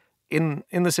 Because in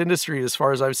this industry, as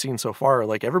far as I've seen so far,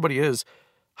 like, everybody is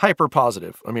hyper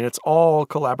positive. I mean, it's all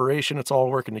collaboration. It's all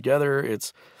working together.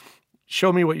 It's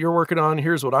show me what you're working on.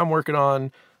 Here's what I'm working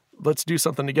on. Let's do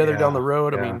something together down the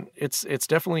road. I mean, it's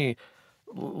definitely,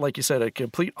 like you said, a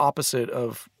complete opposite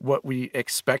of what we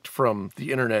expect from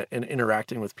the internet and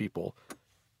interacting with people.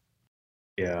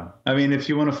 Yeah. I mean, if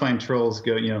you want to find trolls,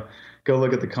 go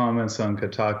look at the comments on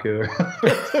Kotaku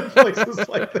or places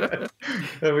like that.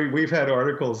 I mean, we've had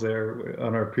articles there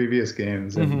on our previous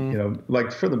games, and,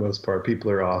 like, for the most part, people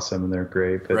are awesome and they're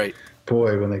great. But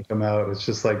boy, when they come out, it's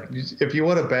just like, if you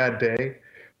want a bad day,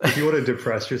 if you want to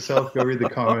depress yourself, go read the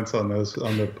comments on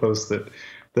the posts that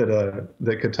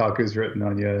Kotaku's written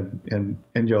on you, and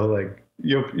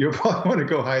you'll probably want to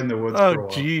go hide in the woods for a while. Oh,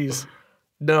 geez.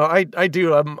 No, I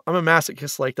do. I'm a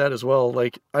masochist like that as well.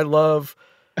 Like, I love,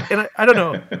 and I don't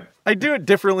know, I do it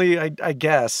differently, I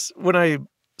guess. When I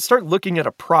start looking at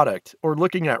a product or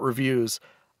looking at reviews,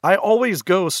 I always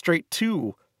go straight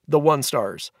to the 1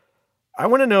 stars. I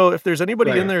want to know if there's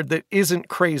anybody in there that isn't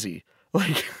crazy.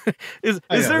 Like, is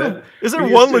there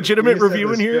one legitimate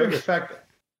review in here? In fact,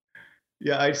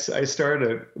 I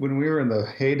started when we were in the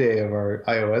heyday of our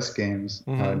iOS games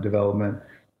development.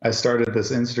 I started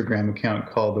this Instagram account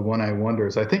called The One Eye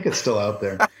Wonders. I think it's still out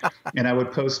there. And I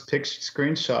would post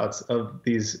screenshots of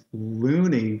these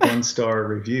loony 1-star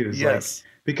reviews. Yes.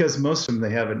 Because most of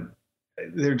them,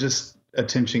 they're just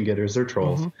attention getters. They're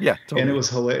trolls. Mm-hmm. Yeah, totally. And it was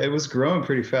hilarious. It was growing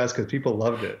pretty fast because people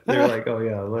loved it. They were like, oh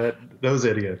yeah, those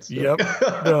idiots. Yep.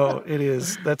 No, it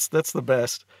is. That's the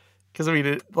best. Because I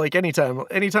mean, like anytime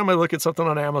I look at something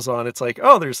on Amazon, it's like,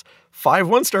 oh, there's 5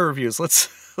 1-star reviews.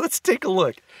 Let's take a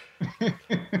look.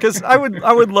 Because I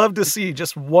would love to see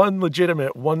just one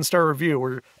legitimate 1-star review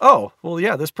where, oh, well,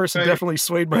 yeah, this person definitely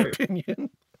swayed my opinion.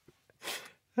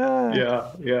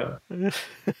 Yeah.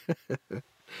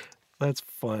 That's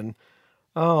fun.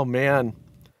 Oh man.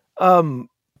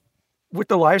 With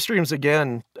the live streams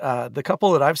again, the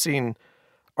couple that I've seen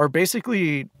are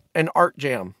basically an art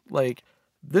jam. Like,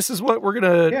 this is what we're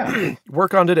going to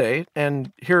work on today.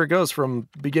 And here it goes from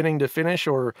beginning to finish,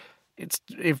 or it's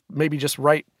maybe just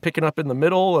picking up in the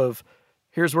middle of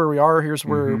here's where we are, here's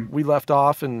where we left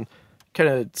off, and kind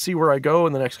of see where I go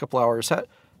in the next couple hours.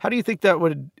 How do you think that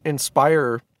would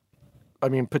inspire,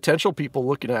 potential people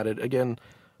looking at it again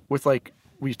with, like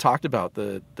we talked about,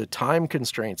 the time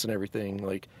constraints and everything,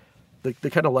 like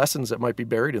the kind of lessons that might be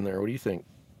buried in there? What do you think?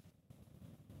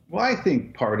 Well, I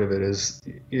think part of it is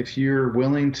if you're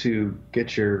willing to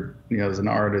get your, as an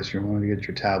artist, you're willing to get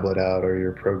your tablet out or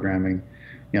your programming,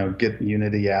 get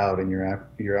Unity out, and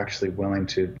you're actually willing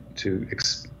to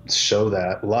show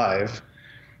that live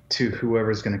to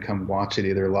whoever's going to come watch it,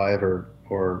 either live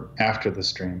or after the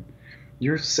stream.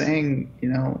 You're saying,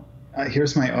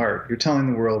 here's my art. You're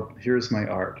telling the world, here's my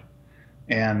art.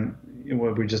 And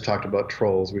we just talked about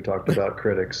trolls. We talked about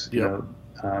critics. Yep.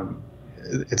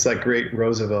 It's that great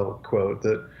Roosevelt quote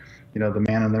that, the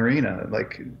man in the arena,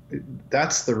 like,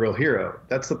 that's the real hero.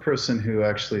 That's the person who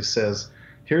actually says,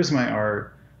 here's my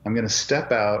art. I'm going to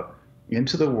step out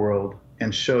into the world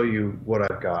and show you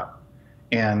what I've got.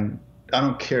 And I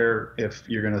don't care if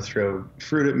you're going to throw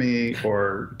fruit at me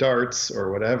or darts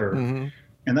or whatever. Mm-hmm.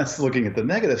 And that's looking at the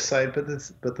negative side. But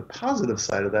the positive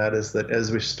side of that is that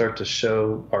as we start to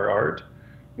show our art,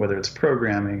 whether it's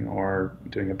programming or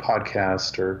doing a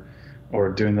podcast or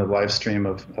doing the live stream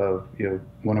of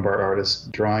one of our artists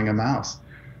drawing a mouse,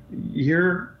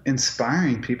 you're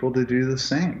inspiring people to do the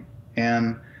same.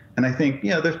 And I think,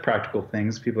 there's practical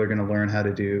things. People are going to learn how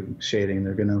to do shading.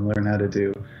 They're going to learn how to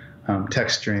do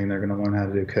texturing. They're going to learn how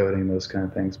to do coding, those kind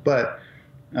of things. But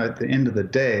at the end of the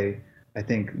day, I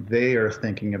think they are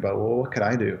thinking about, well, what could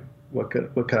I do? What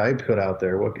could I put out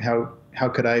there? How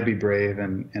could I be brave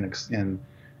and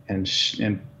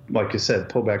like you said,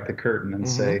 pull back the curtain and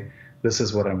say, this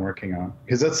is what I'm working on?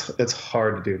 Because it's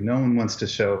hard to do. No one wants to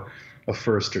show a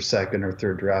first or second or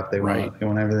third draft. They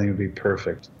want everything to be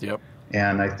perfect. Yep.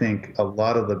 And I think a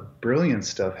lot of the brilliant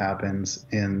stuff happens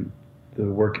in the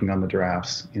working on the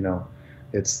drafts.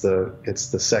 It's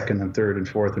the second and third and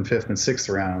fourth and fifth and sixth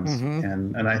rounds.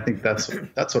 And I think that's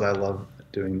what I love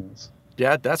doing this.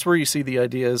 Yeah, that's where you see the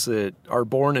ideas that are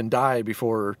born and die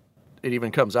before it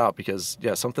even comes out, because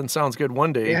something sounds good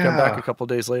one day, come back a couple of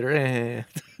days later.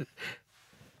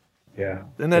 Yeah.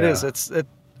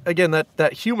 And again,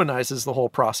 that humanizes the whole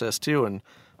process too. And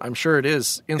I'm sure it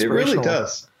is inspirational. It really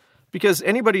does. Because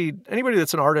anybody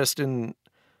that's an artist and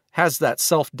has that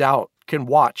self-doubt can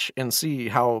watch and see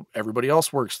how everybody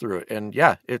else works through it. And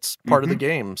it's part of the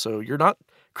game. So you're not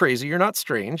crazy. You're not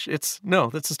strange. This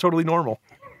is totally normal.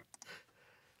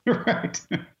 Right.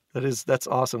 That's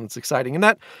awesome. It's exciting.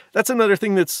 And that's another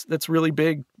thing that's really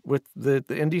big with the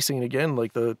indie scene. Again,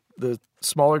 like the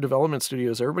smaller development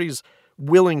studios, everybody's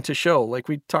willing to show, like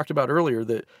we talked about earlier,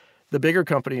 that the bigger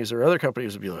companies or other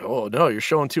companies would be like, oh no, you're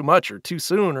showing too much or too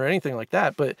soon or anything like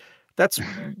that. But that's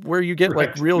where you get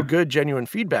like real good, genuine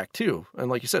feedback too. And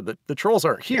like you said, the trolls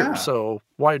aren't here. So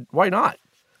why not?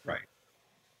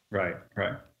 Right.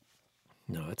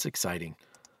 No, it's exciting.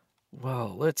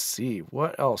 Well, let's see.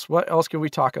 What else can we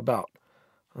talk about?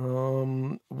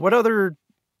 What other,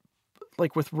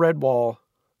 like with Redwall,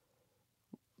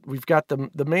 we've got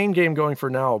the main game going for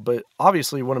now, but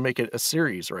obviously you want to make it a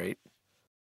series, right?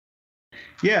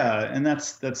 Yeah. And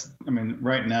that's,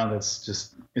 right now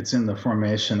it's in the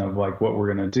formation of like what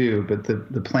we're going to do. But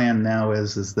the plan now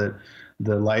is that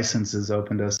the license has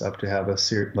opened us up to have a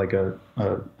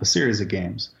series of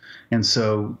games. And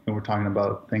so we're talking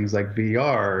about things like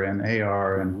VR and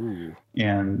AR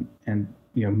and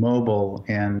mobile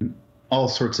and all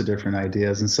sorts of different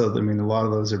ideas. And so, a lot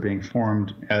of those are being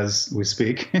formed as we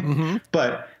speak,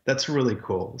 but that's really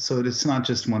cool. So it's not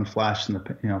just one flash in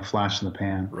the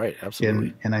pan. Right.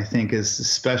 Absolutely. And I think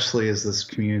especially as this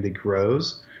community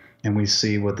grows and we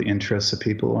see what the interests of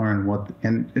people are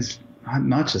and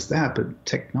not just that, but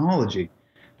technology.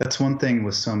 That's one thing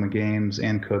with Soma Games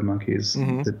and Code Monkeys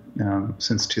that,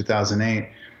 since 2008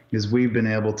 is we've been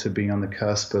able to be on the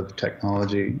cusp of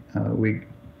technology. We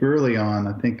early on,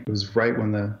 I think it was right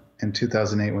in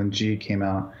 2008 when G came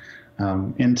out,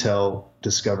 Intel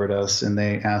discovered us and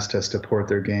they asked us to port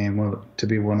their game to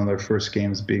be one of their first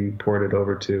games being ported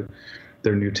over to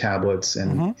their new tablets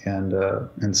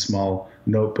and small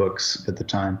notebooks at the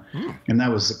time. And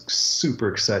that was super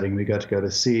exciting. We got to go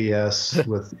to CES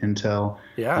with Intel.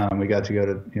 Yeah. We got to go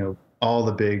to, all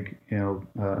the big,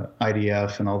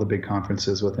 IDF and all the big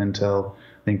conferences with Intel.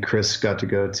 I think Chris got to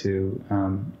go to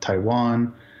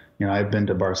Taiwan. I've been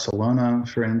to Barcelona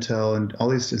for Intel and all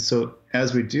these. So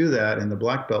as we do that in the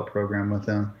Black Belt program with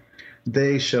them,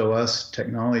 they show us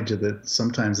technology that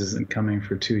sometimes isn't coming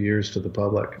for 2 years to the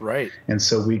public. Right. And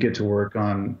so we get to work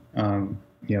on,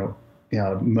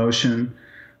 motion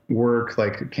work,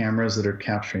 like cameras that are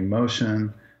capturing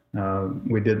motion.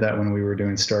 We did that when we were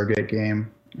doing Stargate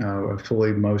game, a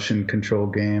fully motion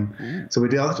controlled game. So we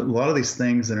did a lot of these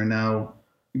things that are now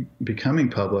becoming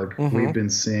public. We've been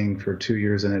seeing for 2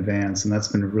 years in advance, and that's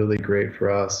been really great for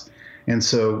us. And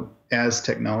so as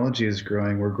technology is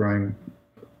growing, we're growing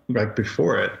right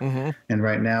before it. And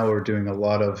right now we're doing a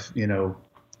lot of,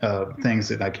 things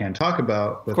that I can't talk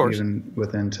about even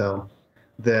with Intel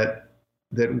that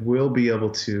we'll be able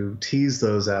to tease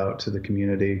those out to the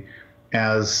community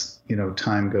as,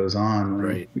 time goes on.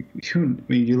 Right.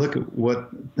 You look at what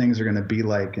things are going to be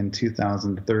like in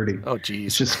 2030. Oh, geez.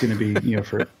 It's just going to be,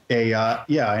 for AI.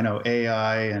 Yeah, I know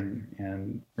AI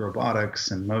and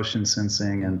robotics and motion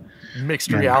sensing and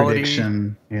mixed reality.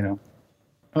 Prediction,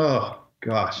 Oh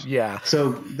gosh. Yeah.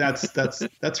 So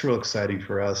that's real exciting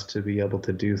for us to be able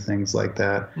to do things like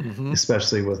that,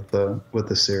 especially with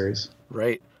the series.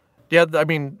 Right. Yeah. I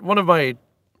mean, one of my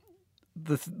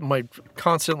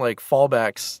constant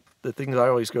fallbacks, the things I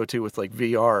always go to with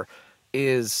VR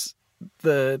is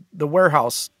the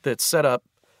warehouse that's set up.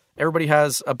 Everybody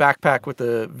has a backpack with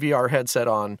a VR headset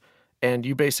on, and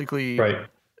you basically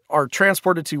are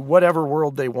transported to whatever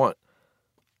world they want.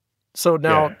 So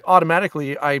now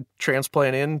automatically I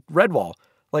transplant in Redwall.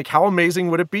 How amazing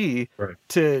would it be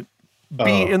to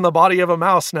be in the body of a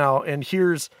mouse now? And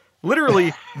here's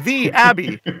literally the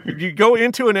Abbey. You go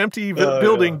into an empty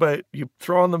building, but you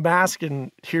throw on the mask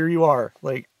and here you are.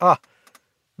 The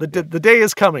day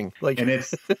is coming. And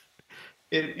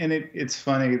it's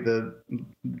funny.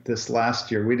 This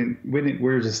last year we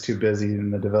were just too busy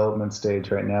in the development stage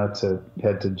right now to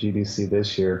head to GDC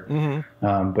this year.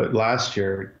 But last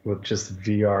year with just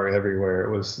VR everywhere,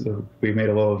 we made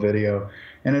a little video,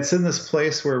 and it's in this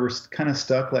place where we're kind of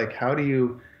stuck. How do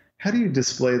you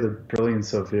display the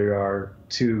brilliance of VR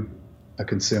to a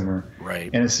consumer? Right.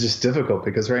 And it's just difficult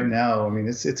because right now,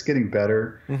 it's getting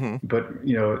better. But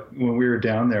when we were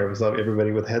down there, it was like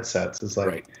everybody with headsets. It's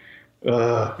like.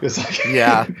 It's like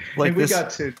yeah,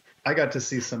 and I got to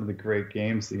see some of the great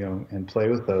games, and play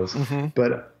with those.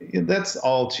 But that's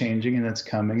all changing and it's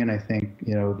coming. And I think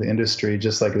the industry,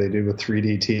 just like they do with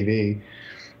 3D TV,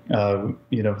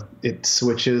 it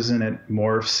switches and it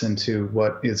morphs into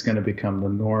what is going to become the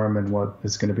norm and what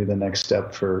is going to be the next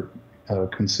step for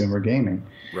consumer gaming.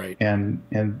 Right. And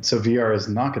so VR is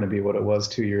not going to be what it was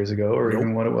 2 years ago or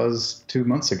even what it was 2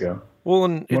 months ago. Well,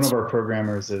 and one of our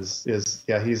programmers is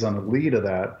he's on the lead of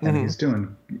that, and he's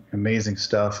doing amazing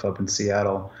stuff up in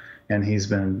Seattle, and he's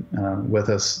been with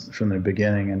us from the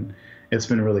beginning, and it's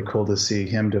been really cool to see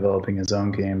him developing his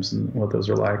own games and what those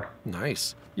are like.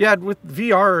 Nice. Yeah, with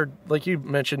VR, like you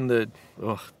mentioned, the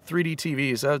 3D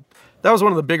TVs, that was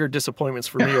one of the bigger disappointments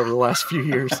for me over the last few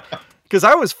years, because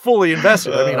I was fully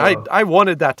invested. I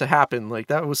wanted that to happen.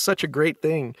 That was such a great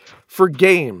thing for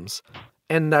games.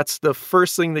 And that's the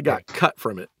first thing that got cut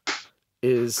from it,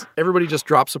 is everybody just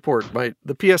dropped support.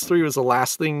 The PS3 was the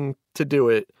last thing to do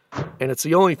it, and it's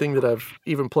the only thing that I've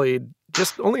even played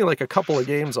just only a couple of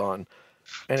games on.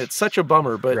 And it's such a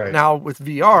bummer. But now with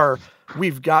VR,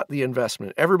 we've got the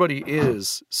investment. Everybody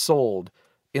is sold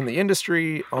in the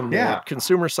industry, on the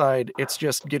consumer side. It's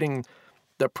just getting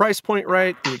the price point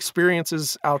right, the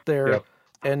experiences out there.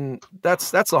 And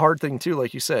that's the hard thing too,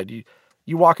 like you said.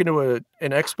 You walk into an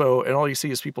expo and all you see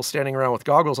is people standing around with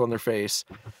goggles on their face.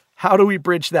 How do we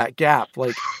bridge that gap?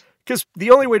 Because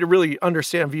the only way to really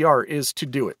understand VR is to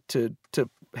do it, to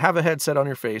have a headset on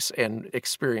your face and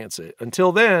experience it.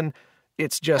 Until then,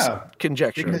 it's just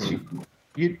conjecture. Because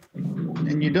you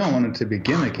don't want it to be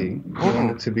gimmicky. You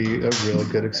want it to be a real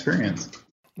good experience.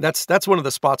 That's one of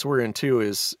the spots we're in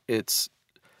too.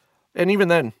 And even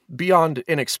then, beyond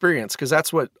an experience, because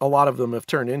that's what a lot of them have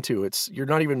turned into. You're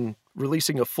not even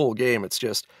releasing a full game. It's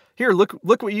just, here, look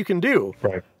what you can do.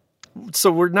 Right.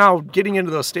 So we're now getting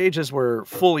into those stages where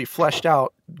fully fleshed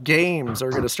out games are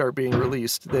going to start being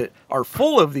released that are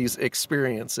full of these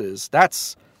experiences.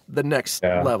 That's the next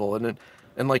level.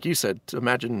 And like you said,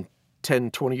 imagine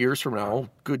 10, 20 years from now,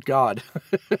 good God.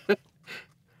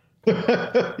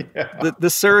 The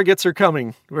surrogates are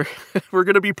coming. We're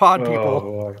going to be pod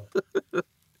people.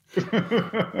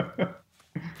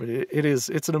 But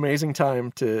it's an amazing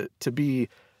time to be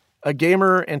a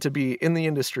gamer and to be in the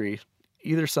industry,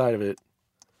 either side of it.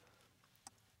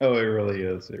 Oh, it really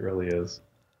is. It really is.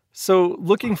 So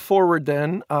looking forward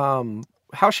then,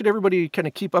 how should everybody kind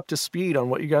of keep up to speed on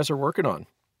what you guys are working on?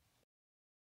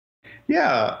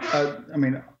 Yeah. I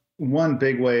mean, one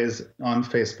big way is on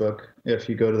Facebook. If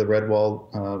you go to the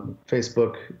Redwall,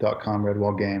 facebook.com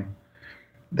Redwall Game,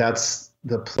 that's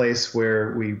the place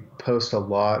where we post a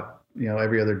lot,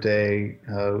 every other day,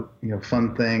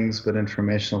 fun things, but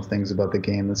informational things about the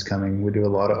game that's coming. We do a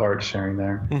lot of art sharing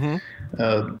there.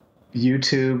 Mm-hmm.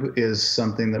 YouTube is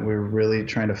something that we're really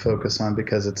trying to focus on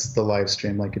because it's the live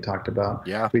stream like you talked about.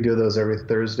 Yeah. We do those every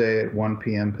Thursday at 1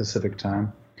 p.m. Pacific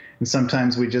time. And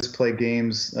sometimes we just play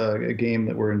games, a game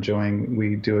that we're enjoying.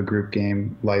 We do a group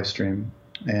game live stream.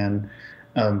 And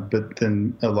but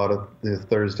then a lot of the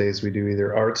Thursdays we do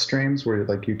either art streams where,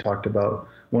 like you talked about,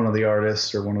 one of the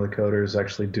artists or one of the coders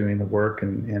actually doing the work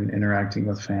and interacting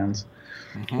with fans.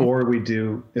 Mm-hmm. Or we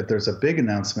do, if there's a big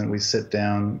announcement, we sit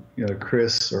down,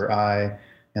 Chris or I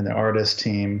and the artist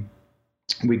team,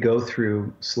 we go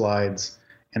through slides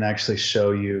and actually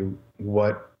show you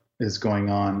what is going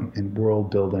on in world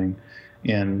building,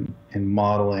 in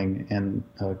modeling, and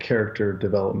character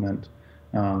development,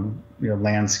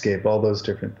 landscape, all those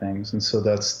different things. And so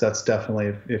that's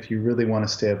definitely, if you really want to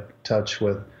stay in touch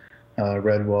with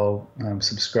Redwall,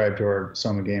 subscribe to our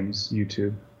Soma Games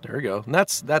YouTube. There we go. And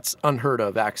that's unheard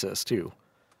of access too.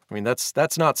 I mean,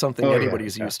 that's not something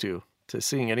anybody's used to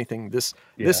seeing anything this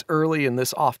early and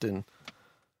this often.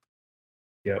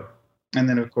 Yep. And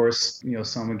then of course,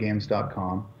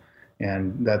 somagames.com,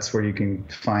 and that's where you can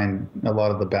find a lot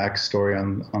of the backstory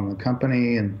on the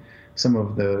company and some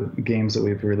of the games that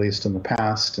we've released in the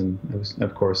past, and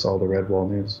of course all the Redwall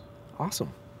news.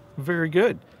 Awesome. Very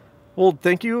good. Well,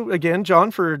 thank you again,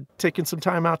 John, for taking some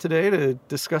time out today to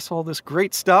discuss all this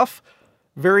great stuff.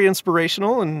 Very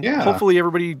inspirational, and hopefully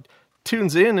everybody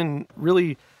tunes in and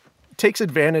really takes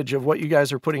advantage of what you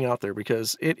guys are putting out there,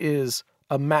 because it is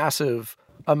a massive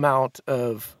amount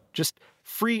of just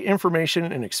free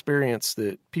information and experience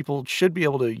that people should be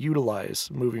able to utilize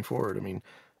moving forward. I mean,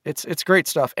 it's great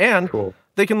stuff, and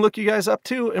they can look you guys up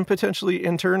too and potentially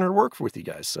intern or work with you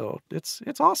guys. So it's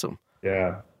awesome.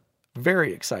 Yeah.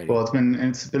 Very exciting. Well,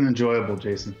 it's been enjoyable,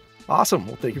 Jason. Awesome.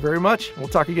 Well, thank you very much. We'll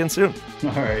talk again soon.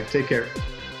 All right. Take care.